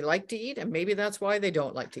one that they like to eat. And maybe that's why they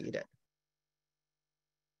don't like to eat it.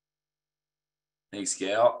 Thanks,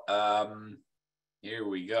 Gail. Here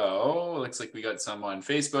we go. Looks like we got some on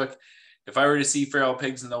Facebook. If I were to see feral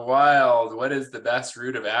pigs in the wild, what is the best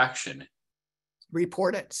route of action?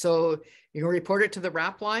 Report it. So you can report it to the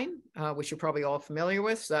RAP line, which you're probably all familiar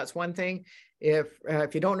with. So that's one thing. If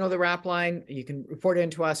you don't know the RAP line, you can report it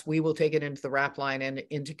into us. We will take it into the RAP line and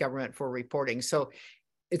into government for reporting. So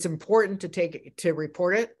it's important to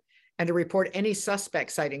report it, and to report any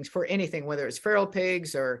suspect sightings for anything, whether it's feral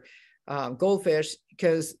pigs or goldfish,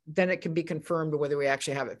 because then it can be confirmed whether we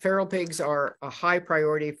actually have it. Feral pigs are a high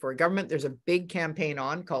priority for government. There's a big campaign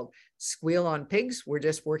on called Squeal on Pigs. We're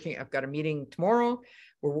just working, I've got a meeting tomorrow.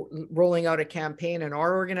 We're rolling out a campaign in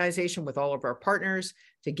our organization with all of our partners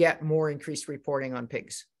to get more increased reporting on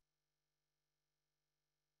pigs.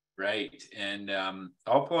 Right. And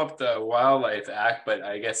I'll pull up the Wildlife Act, but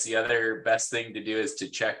I guess the other best thing to do is to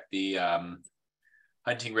check the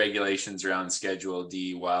hunting regulations around Schedule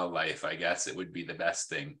D wildlife. I guess it would be the best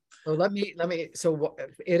thing. So so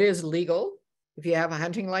it is legal if you have a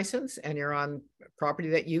hunting license and you're on property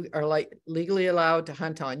that you are legally allowed to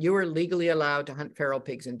hunt on. You are legally allowed to hunt feral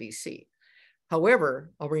pigs in BC.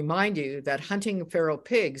 However, I'll remind you that hunting feral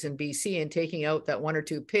pigs in BC and taking out that 1 or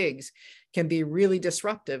 2 pigs can be really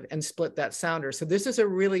disruptive and split that sounder. So this is a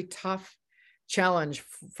really tough challenge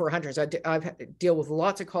for hunters. I deal with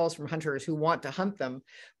lots of calls from hunters who want to hunt them,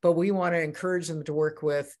 but we want to encourage them to work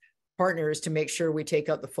with partners to make sure we take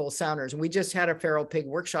out the full sounders. And we just had a feral pig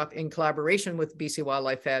workshop in collaboration with BC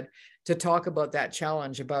Wildlife Fed to talk about that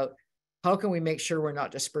challenge, about how can we make sure we're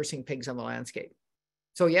not dispersing pigs on the landscape.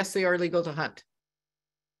 So yes, they are legal to hunt,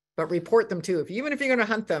 but report them too. Even if you're going to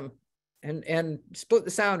hunt them and split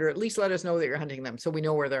the sounder, at least let us know that you're hunting them so we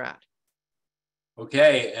know where they're at.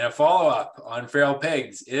 Okay, and a follow-up on feral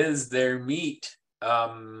pigs. Is their meat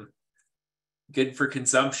good for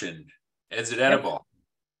consumption? Is it edible?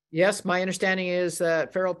 Yes, my understanding is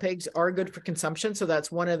that feral pigs are good for consumption. So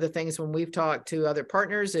that's one of the things when we've talked to other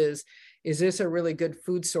partners is this a really good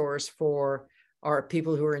food source for our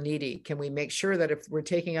people who are needy? Can we make sure that if we're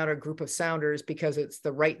taking out a group of sounders because it's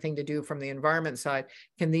the right thing to do from the environment side,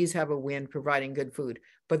 can these have a win providing good food?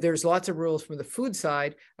 But there's lots of rules from the food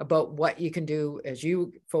side about what you can do, as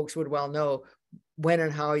you folks would well know, when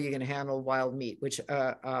and how you can handle wild meat, which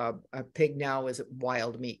a pig now is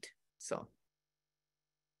wild meat. So.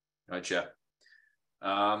 Gotcha.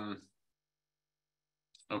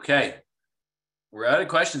 Okay. We're out of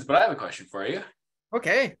questions, but I have a question for you.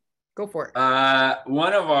 Okay. Go for it.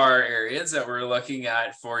 One of our areas that we're looking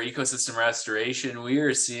at for ecosystem restoration, we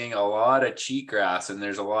are seeing a lot of cheatgrass, and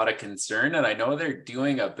there's a lot of concern. And I know they're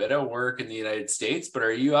doing a bit of work in the United States, but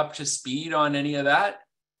are you up to speed on any of that?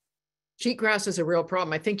 Cheatgrass is a real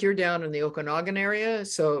problem. I think you're down in the Okanagan area,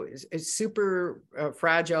 so it's super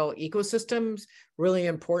fragile ecosystems, really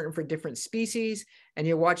important for different species. And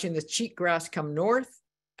you're watching the cheatgrass come north,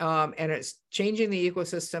 and it's changing the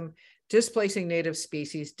ecosystem, displacing native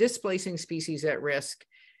species, displacing species at risk,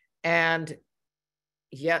 and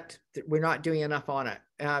yet we're not doing enough on it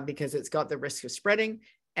because it's got the risk of spreading,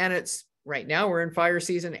 and it's right now we're in fire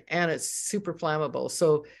season, and it's super flammable.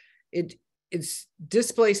 So it's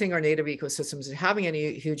displacing our native ecosystems and having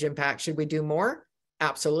any huge impact. Should we do more?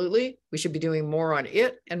 Absolutely. We should be doing more on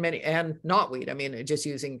it and knotweed. I mean, just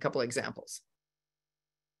using a couple of examples.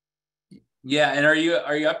 Yeah, and are you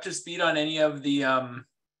up to speed on any of the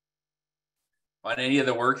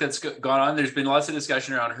work that's gone on? There's been lots of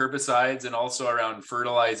discussion around herbicides and also around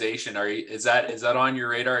fertilization. Is that on your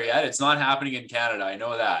radar yet? It's not happening in Canada, I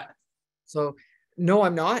know that. So no,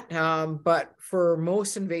 I'm not. But for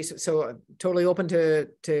most invasive, so I'm totally open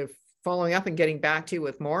to following up and getting back to you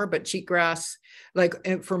with more. But cheatgrass,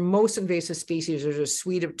 like for most invasive species, there's a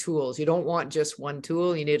suite of tools. You don't want just one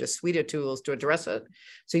tool. You need a suite of tools to address it.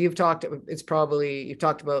 So you've talked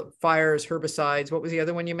about fires, herbicides. What was the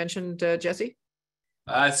other one you mentioned, Jesse?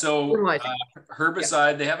 Herbicide,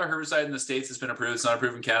 yeah. They have a herbicide in the States that's been approved. It's not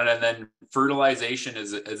approved in Canada. And then fertilization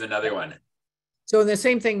is another one. So the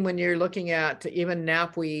same thing when you're looking at even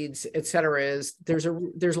knapweeds, et cetera, is there's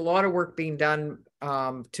a lot of work being done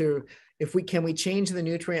can we change the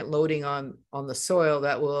nutrient loading on the soil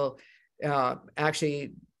that will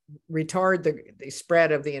actually retard the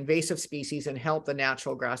spread of the invasive species and help the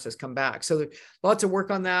natural grasses come back. So lots of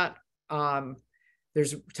work on that.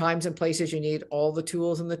 There's times and places you need all the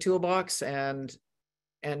tools in the toolbox and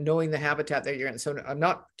knowing the habitat that you're in. So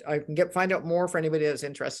I can find out more for anybody that's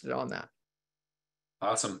interested on that.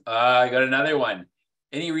 Awesome. I got another one.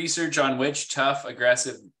 Any research on which tough,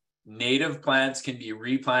 aggressive native plants can be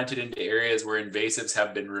replanted into areas where invasives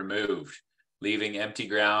have been removed, leaving empty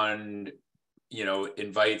ground,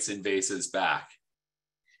 invites invasives back?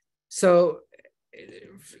 So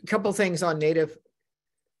a couple things on native.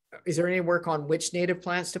 Is there any work on which native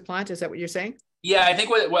plants to plant? Is that what you're saying? Yeah, I think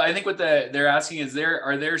what they're asking is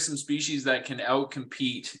are there some species that can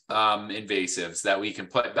outcompete invasives that we can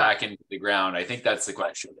put back into the ground? I think that's the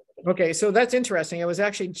question. Okay, so that's interesting. I was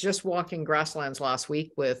actually just walking grasslands last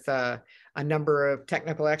week with a number of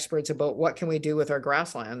technical experts about what can we do with our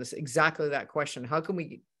grasslands. Exactly that question.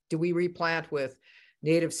 Do we replant with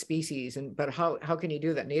native species. But how can you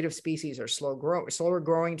do that? Native species are slower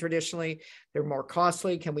growing traditionally. They're more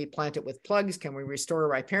costly. Can we plant it with plugs? Can we restore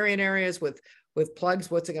riparian areas with plugs?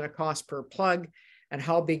 What's it going to cost per plug? And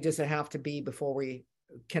how big does it have to be before we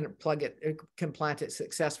can plant it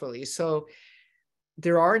successfully? So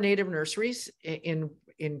there are native nurseries in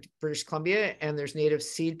British Columbia, and there's native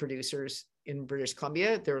seed producers in British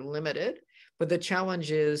Columbia. They're limited, but the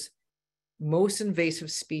challenge is most invasive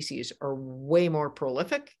species are way more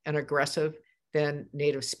prolific and aggressive than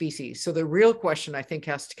native species. So the real question I think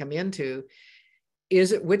has to come into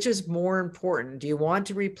is which is more important? Do you want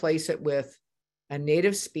to replace it with a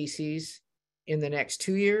native species in the next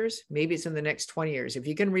 2 years? Maybe it's in the next 20 years. If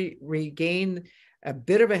you can regain a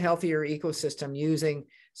bit of a healthier ecosystem using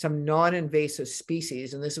some non-invasive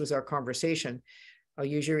species, and this was our conversation, I'll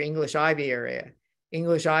use your English ivy area.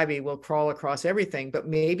 English ivy will crawl across everything, but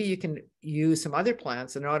maybe you can use some other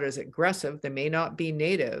plants that are not as aggressive. They may not be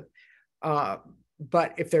native,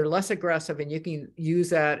 but if they're less aggressive, and you can use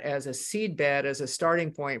that as a seed bed, as a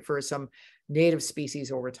starting point for some native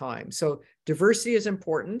species over time. So diversity is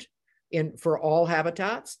important for all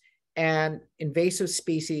habitats, and invasive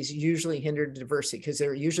species usually hinder diversity because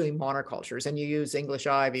they're usually monocultures, and you use English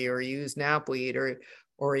ivy or you use knapweed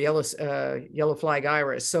or yellow flag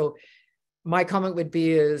iris. So my comment would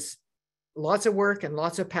be is lots of work and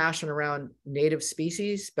lots of passion around native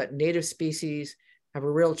species, but native species have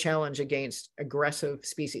a real challenge against aggressive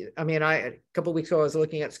species. I mean, a couple of weeks ago, I was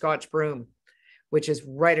looking at Scotch broom, which is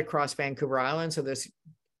right across Vancouver Island. So there's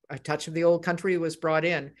a touch of the old country was brought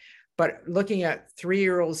in, but looking at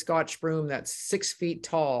 3-year-old Scotch broom that's 6 feet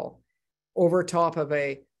tall over top of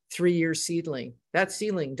a 3-year seedling, that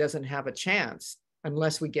seedling doesn't have a chance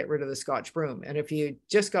unless we get rid of the Scotch broom. And if you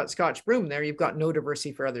just got Scotch broom there, you've got no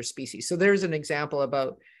diversity for other species. So there's an example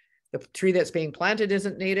about the tree that's being planted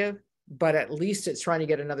isn't native, but at least it's trying to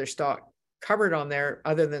get another stock covered on there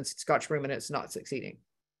other than Scotch broom, and it's not succeeding.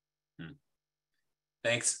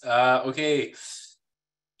 Thanks. Okay.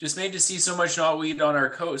 Just made to see so much knotweed on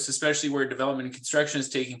our coast, especially where development and construction is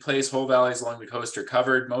taking place. Whole valleys along the coast are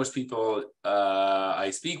covered. Most people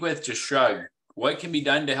I speak with just shrug. What can be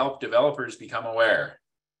done to help developers become aware?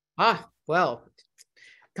 Well,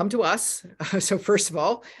 come to us. So first of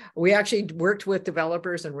all, we actually worked with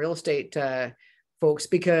developers and real estate folks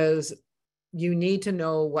because you need to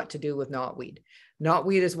know what to do with knotweed.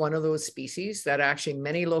 Knotweed is one of those species that actually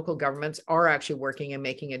many local governments are actually working and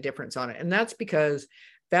making a difference on it. And that's because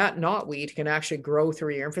that knotweed can actually grow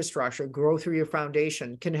through your infrastructure, grow through your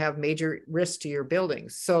foundation, can have major risks to your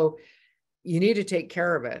buildings. So you need to take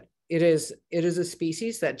care of it. It is a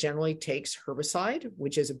species that generally takes herbicide,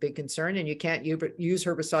 which is a big concern, and you can't use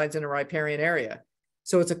herbicides in a riparian area.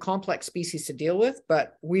 So it's a complex species to deal with,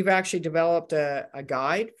 but we've actually developed a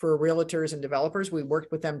guide for realtors and developers. We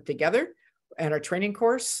worked with them together and our training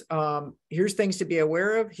course. Here's things to be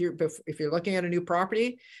aware of. Here, if you're looking at a new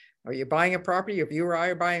property, or you're buying a property, if you or I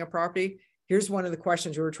are buying a property, here's one of the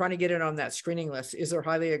questions we were trying to get in on that screening list. Is there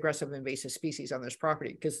highly aggressive invasive species on this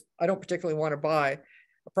property? Because I don't particularly want to buy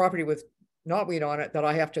a property with knotweed on it that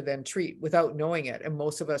I have to then treat without knowing it. And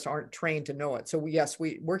most of us aren't trained to know it. So yes,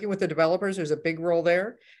 working with the developers, there's a big role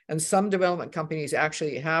there. And some development companies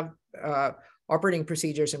actually have operating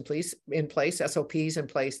procedures in place, SOPs in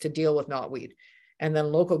place to deal with knotweed. And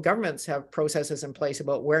then local governments have processes in place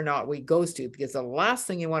about where knotweed goes to, because the last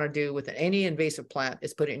thing you want to do with any invasive plant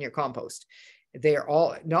is put it in your compost.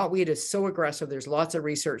 Knotweed is so aggressive. There's lots of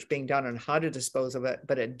research being done on how to dispose of it,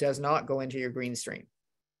 but it does not go into your green stream.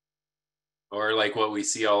 Or like what we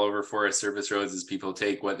see all over Forest Service roads is people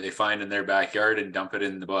take what they find in their backyard and dump it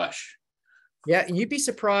in the bush. Yeah, you'd be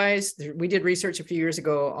surprised. We did research a few years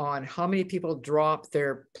ago on how many people drop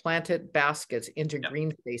their planted baskets into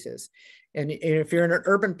green spaces. And if you're in an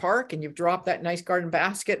urban park and you've dropped that nice garden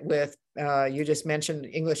basket with, you just mentioned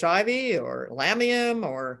English ivy or lamium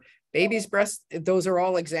or baby's breath, those are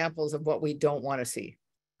all examples of what we don't want to see.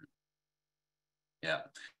 Yeah.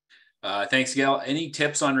 Thanks, Gail. Any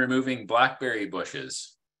tips on removing blackberry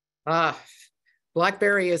bushes?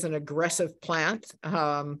 Blackberry is an aggressive plant.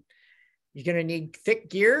 You're going to need thick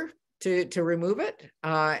gear to remove it.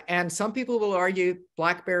 And some people will argue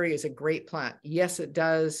blackberry is a great plant. Yes, it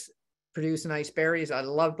does produce nice berries. I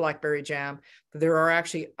love blackberry jam, but there are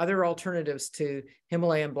actually other alternatives to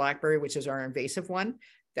Himalayan blackberry, which is our invasive one.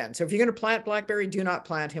 So if you're going to plant blackberry, do not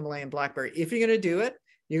plant Himalayan blackberry. If you're going to do it,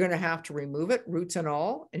 you're going to have to remove it, roots and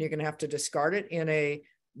all, and you're going to have to discard it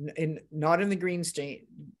not in the green stream,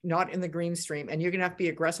 and you're going to have to be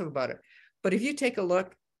aggressive about it. But if you take a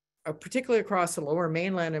look, particularly across the lower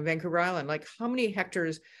mainland and Vancouver Island, like how many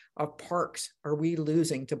hectares of parks are we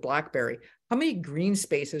losing to blackberry? how many green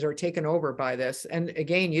spaces are taken over by this? And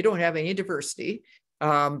again, you don't have any diversity.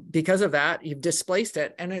 Because of that, you've displaced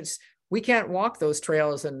it, and we can't walk those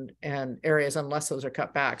trails and areas unless those are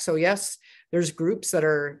cut back. So yes, there's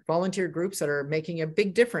volunteer groups that are making a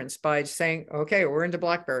big difference by saying, okay, we're into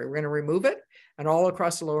blackberry, we're going to remove it. And all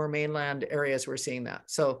across the lower mainland areas, we're seeing that.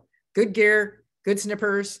 So good gear, good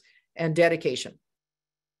snippers, and dedication.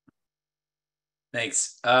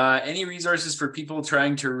 Thanks. Any resources for people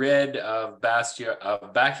trying to rid of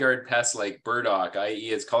backyard pests like burdock, i.e.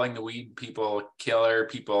 is calling the weed killer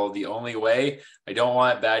people the only way? I don't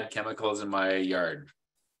want bad chemicals in my yard.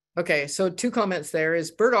 Okay, so 2 comments there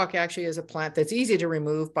is burdock actually is a plant that's easy to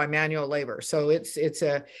remove by manual labor. So it's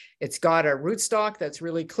got a rootstock that's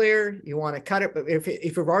really clear. You want to cut it, but if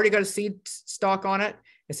you've already got a seed stalk on it,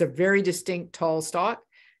 it's a very distinct tall stalk.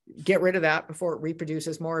 Get rid of that before it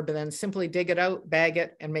reproduces more, but then simply dig it out, bag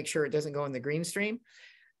it, and make sure it doesn't go in the green stream.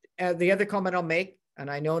 The other comment I'll make,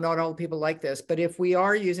 and I know not all people like this, but if we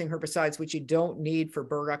are using herbicides, which you don't need for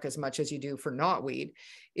burdock as much as you do for knotweed,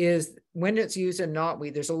 is when it's used in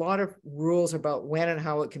knotweed, there's a lot of rules about when and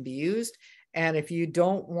how it can be used. And if you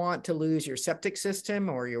don't want to lose your septic system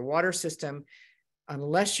or your water system,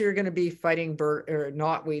 unless you're going to be fighting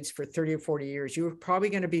knotweeds for 30 or 40 years, you're probably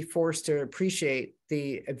going to be forced to appreciate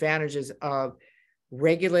the advantages of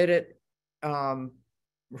regulated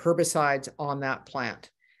herbicides on that plant.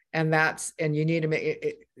 And you need to make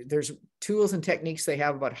it, there's tools and techniques they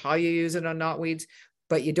have about how you use it on knotweeds,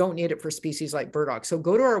 but you don't need it for species like burdock. So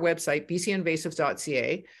go to our website,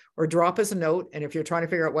 bcinvasives.ca, or drop us a note. And if you're trying to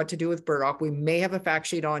figure out what to do with burdock, we may have a fact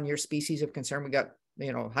sheet on your species of concern. We got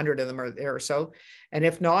 100 of them are there or so. And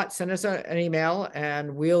if not, send us an email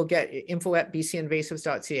and we'll get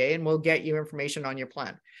info@bcinvasives.ca and we'll get you information on your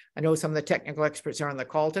plan. I know some of the technical experts are on the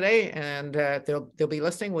call today and they'll be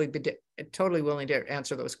listening. We'll be totally willing to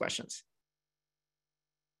answer those questions.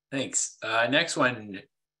 Thanks. Next one,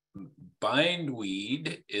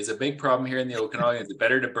 bindweed is a big problem here in the Okanagan. Is it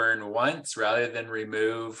better to burn once rather than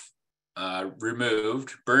burn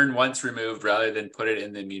once removed rather than put it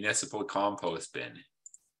in the municipal compost bin?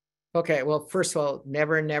 Okay, well, first of all,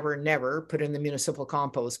 never, never, never put in the municipal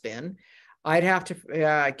compost bin. I'd have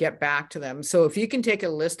to get back to them. So if you can take a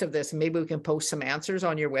list of this, maybe we can post some answers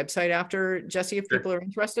on your website after, Jesse, if people are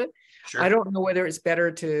interested. Sure. I don't know whether it's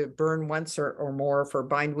better to burn once or more for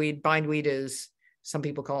bindweed. Bindweed is, some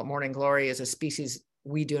people call it morning glory, is a species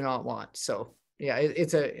we do not want. So yeah,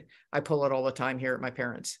 I pull it all the time here at my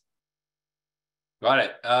parents'. Got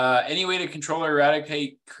it. Any way to control or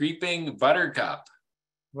eradicate creeping buttercup?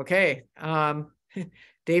 Okay.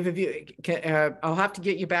 Dave, I'll have to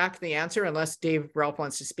get you back the answer unless Dave Ralph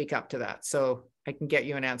wants to speak up to that. So I can get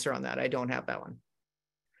you an answer on that. I don't have that one.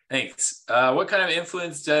 Thanks. What kind of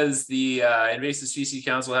influence does the Invasive Species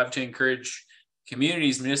Council have to encourage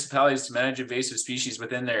communities, municipalities to manage invasive species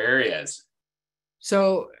within their areas?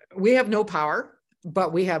 So we have no power,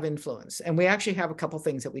 but we have influence. And we actually have a couple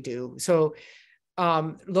things that we do. So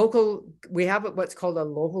we have what's called a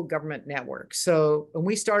local government network. So when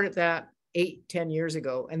we started that 8-10 years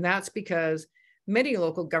ago, and that's because many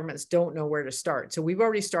local governments don't know where to start. So we've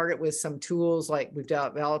already started with some tools, like we've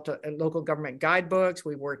developed a local government guidebooks.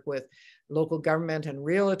 We work with local government and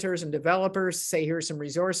realtors and developers to say, here's some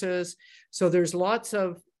resources. So there's lots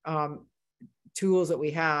of tools that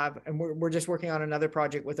we have, and we're just working on another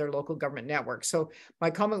project with our local government network. So my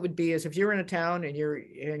comment would be is if you're in a town and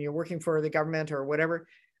you're working for the government or whatever,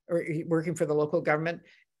 or working for the local government,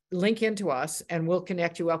 link into us and we'll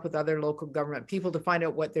connect you up with other local government people to find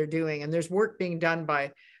out what they're doing. And there's work being done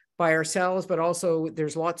by ourselves, but also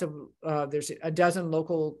there's there's a dozen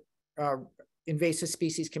local invasive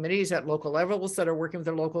species committees at local levels that are working with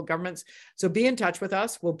their local governments. So be in touch with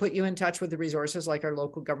us. We'll put you in touch with the resources like our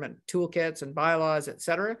local government toolkits and bylaws, et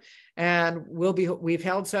cetera. And we've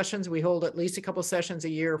held sessions. We hold at least a couple sessions a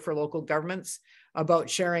year for local governments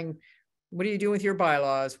about sharing, what do you do with your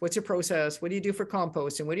bylaws? What's your process? What do you do for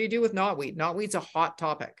composting? What do you do with knotweed? Knotweed's a hot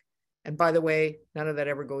topic. And by the way, none of that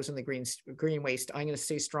ever goes in the green waste. I'm going to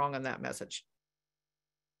stay strong on that message.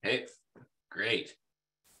 Hey, great.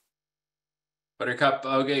 Buttercup,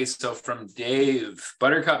 okay, so from Dave,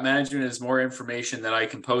 buttercup management is more information than I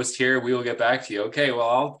can post here. We will get back to you. Okay, well,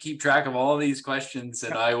 I'll keep track of all of these questions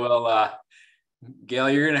and I will, Gail,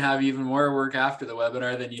 you're going to have even more work after the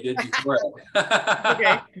webinar than you did before.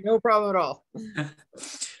 Okay, no problem at all.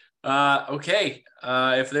 Okay,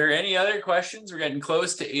 if there are any other questions, we're getting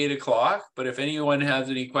close to 8 o'clock, but if anyone has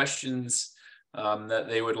any questions that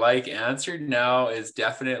they would like answered, now is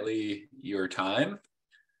definitely your time.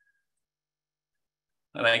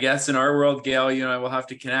 And I guess in our world, Gail, you know, I will have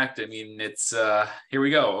to connect. I mean, it's, here we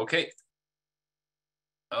go. Okay.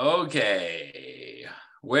 Okay.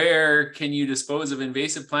 Where can you dispose of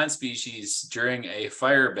invasive plant species during a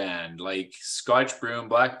fire ban, like Scotch broom,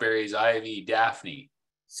 blackberries, ivy, Daphne?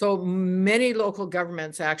 So many local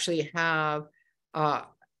governments actually have, and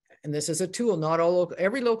this is a tool, not all local,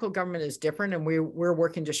 every local government is different, and we're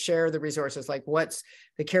working to share the resources, like what's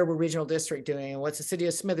the Caribou Regional District doing and what's the City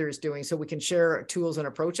of Smithers doing, so we can share tools and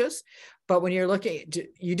approaches. But when you're looking,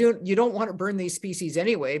 you don't want to burn these species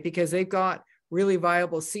anyway, because they've got really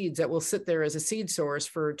viable seeds that will sit there as a seed source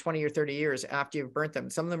for 20 or 30 years after you've burnt them.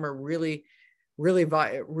 Some of them are really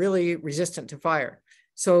resistant to fire.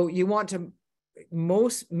 So you want to,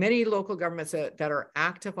 many local governments that are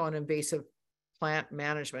active on invasive plant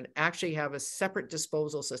management actually have a separate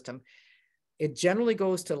disposal system. It generally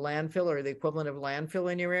goes to landfill or the equivalent of landfill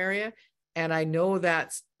in your area. And I know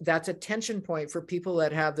that's a tension point for people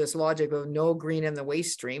that have this logic of no green in the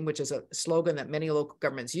waste stream, which is a slogan that many local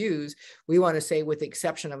governments use. We want to say with the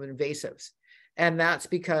exception of invasives. And that's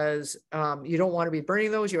because you don't want to be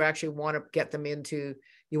burning those. You actually want to get them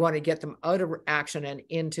you want to get them out of action and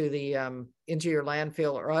into your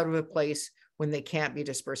landfill or out of a place when they can't be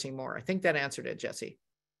dispersing more. I think that answered it, Jesse.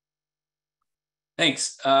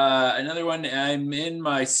 Thanks. Another one. I'm in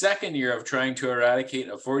my second year of trying to eradicate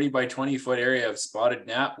a 40 by 20 foot area of spotted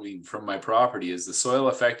knapweed from my property. Is the soil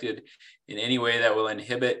affected in any way that will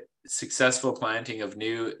inhibit successful planting of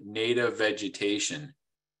new native vegetation?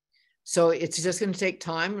 So it's just going to take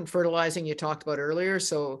time, and fertilizing you talked about earlier.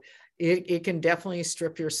 So it can definitely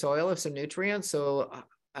strip your soil of some nutrients. So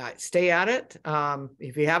stay at it.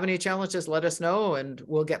 If you have any challenges, let us know and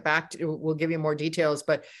we'll get back to, we'll give you more details.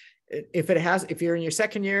 But if you're in your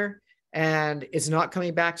second year and it's not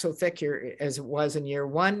coming back so thick as it was in year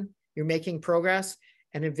one, you're making progress.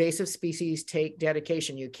 And invasive species take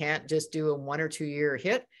dedication. You can't just do a 1 or 2 year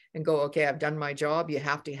hit and go, okay, I've done my job. You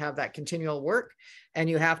have to have that continual work, and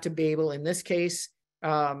you have to be able, in this case,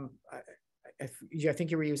 I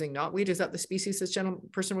think you were using knotweed. Is that the species this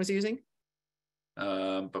person was using?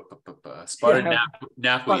 Spotted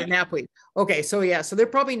knapweed. Knapweed. Okay, so yeah, so they're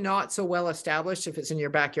probably not so well established if it's in your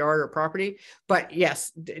backyard or property, but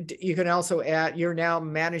yes, you can also add, you're now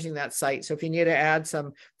managing that site. So if you need to add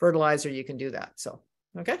some fertilizer, you can do that. So,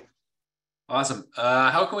 okay. Awesome.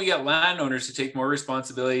 How can we get landowners to take more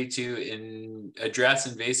responsibility to address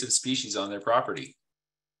invasive species on their property?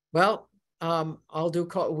 Well, our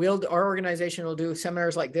organization will do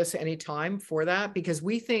seminars like this anytime for that, because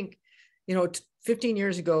we think, 15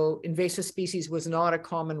 years ago, invasive species was not a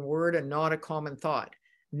common word and not a common thought.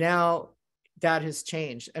 Now that has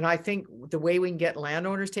changed. And I think the way we can get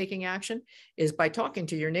landowners taking action is by talking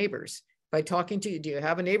to your neighbors, by talking to you. Do you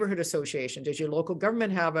have a neighborhood association? Does your local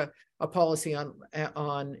government have a policy on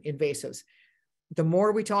invasives? The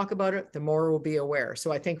more we talk about it, the more we'll be aware.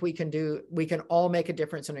 So I think we can all make a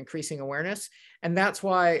difference in increasing awareness. And that's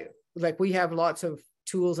why, we have lots of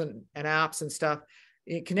tools and apps and stuff.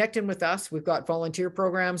 Connecting with us, we've got volunteer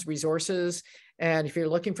programs, resources. And if you're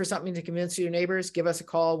looking for something to convince your neighbors, give us a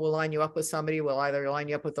call. We'll line you up with somebody. We'll either line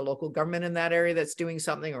you up with the local government in that area that's doing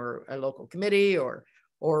something, or a local committee, or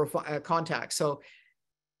a contact. So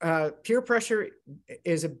peer pressure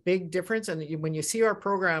is a big difference. And when you see our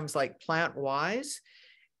programs like PlantWise,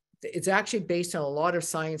 it's actually based on a lot of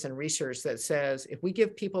science and research that says if we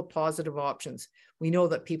give people positive options, we know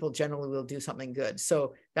that people generally will do something good.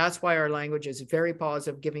 So that's why our language is very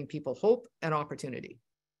positive, giving people hope and opportunity.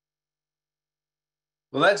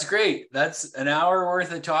 Well, that's great. That's an hour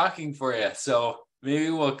worth of talking for you. So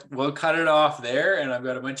maybe we'll cut it off there. And I've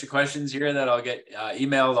got a bunch of questions here that I'll get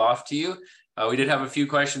emailed off to you. We did have a few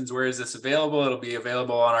questions. Where is this available? It'll be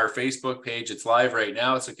available on our Facebook page. It's live right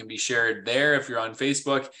now, so it can be shared there if you're on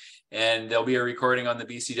Facebook. And there'll be a recording on the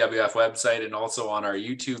BCWF website and also on our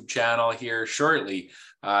YouTube channel here shortly.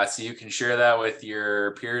 So you can share that with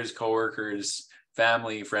your peers, coworkers,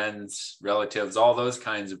 family, friends, relatives, all those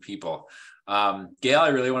kinds of people. Gail, I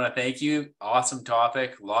really want to thank you. Awesome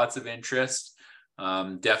topic, lots of interest.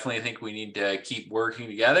 Definitely think we need to keep working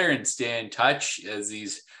together and stay in touch as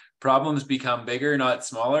these problems become bigger, not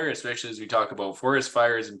smaller, especially as we talk about forest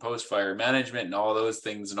fires and post-fire management and all those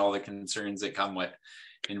things and all the concerns that come with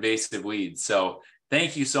invasive weeds. So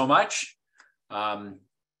thank you so much. For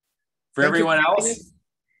everyone else,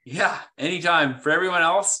 yeah, anytime. For everyone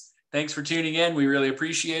else, thanks for tuning in. We really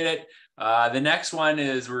appreciate it. The next one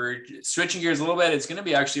is, we're switching gears a little bit. It's going to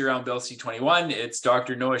be actually around Bill C-21. It's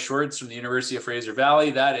Dr. Noah Schwartz from the University of Fraser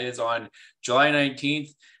Valley. That is on July 19th.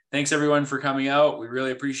 Thanks everyone for coming out. We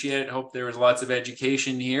really appreciate it. Hope there was lots of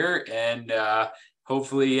education here, and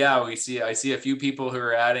hopefully, yeah, I see a few people who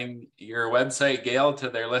are adding your website, Gail, to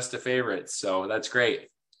their list of favorites. So that's great.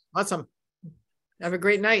 Awesome. Have a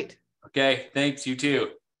great night. Okay, thanks. You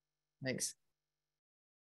too. Thanks.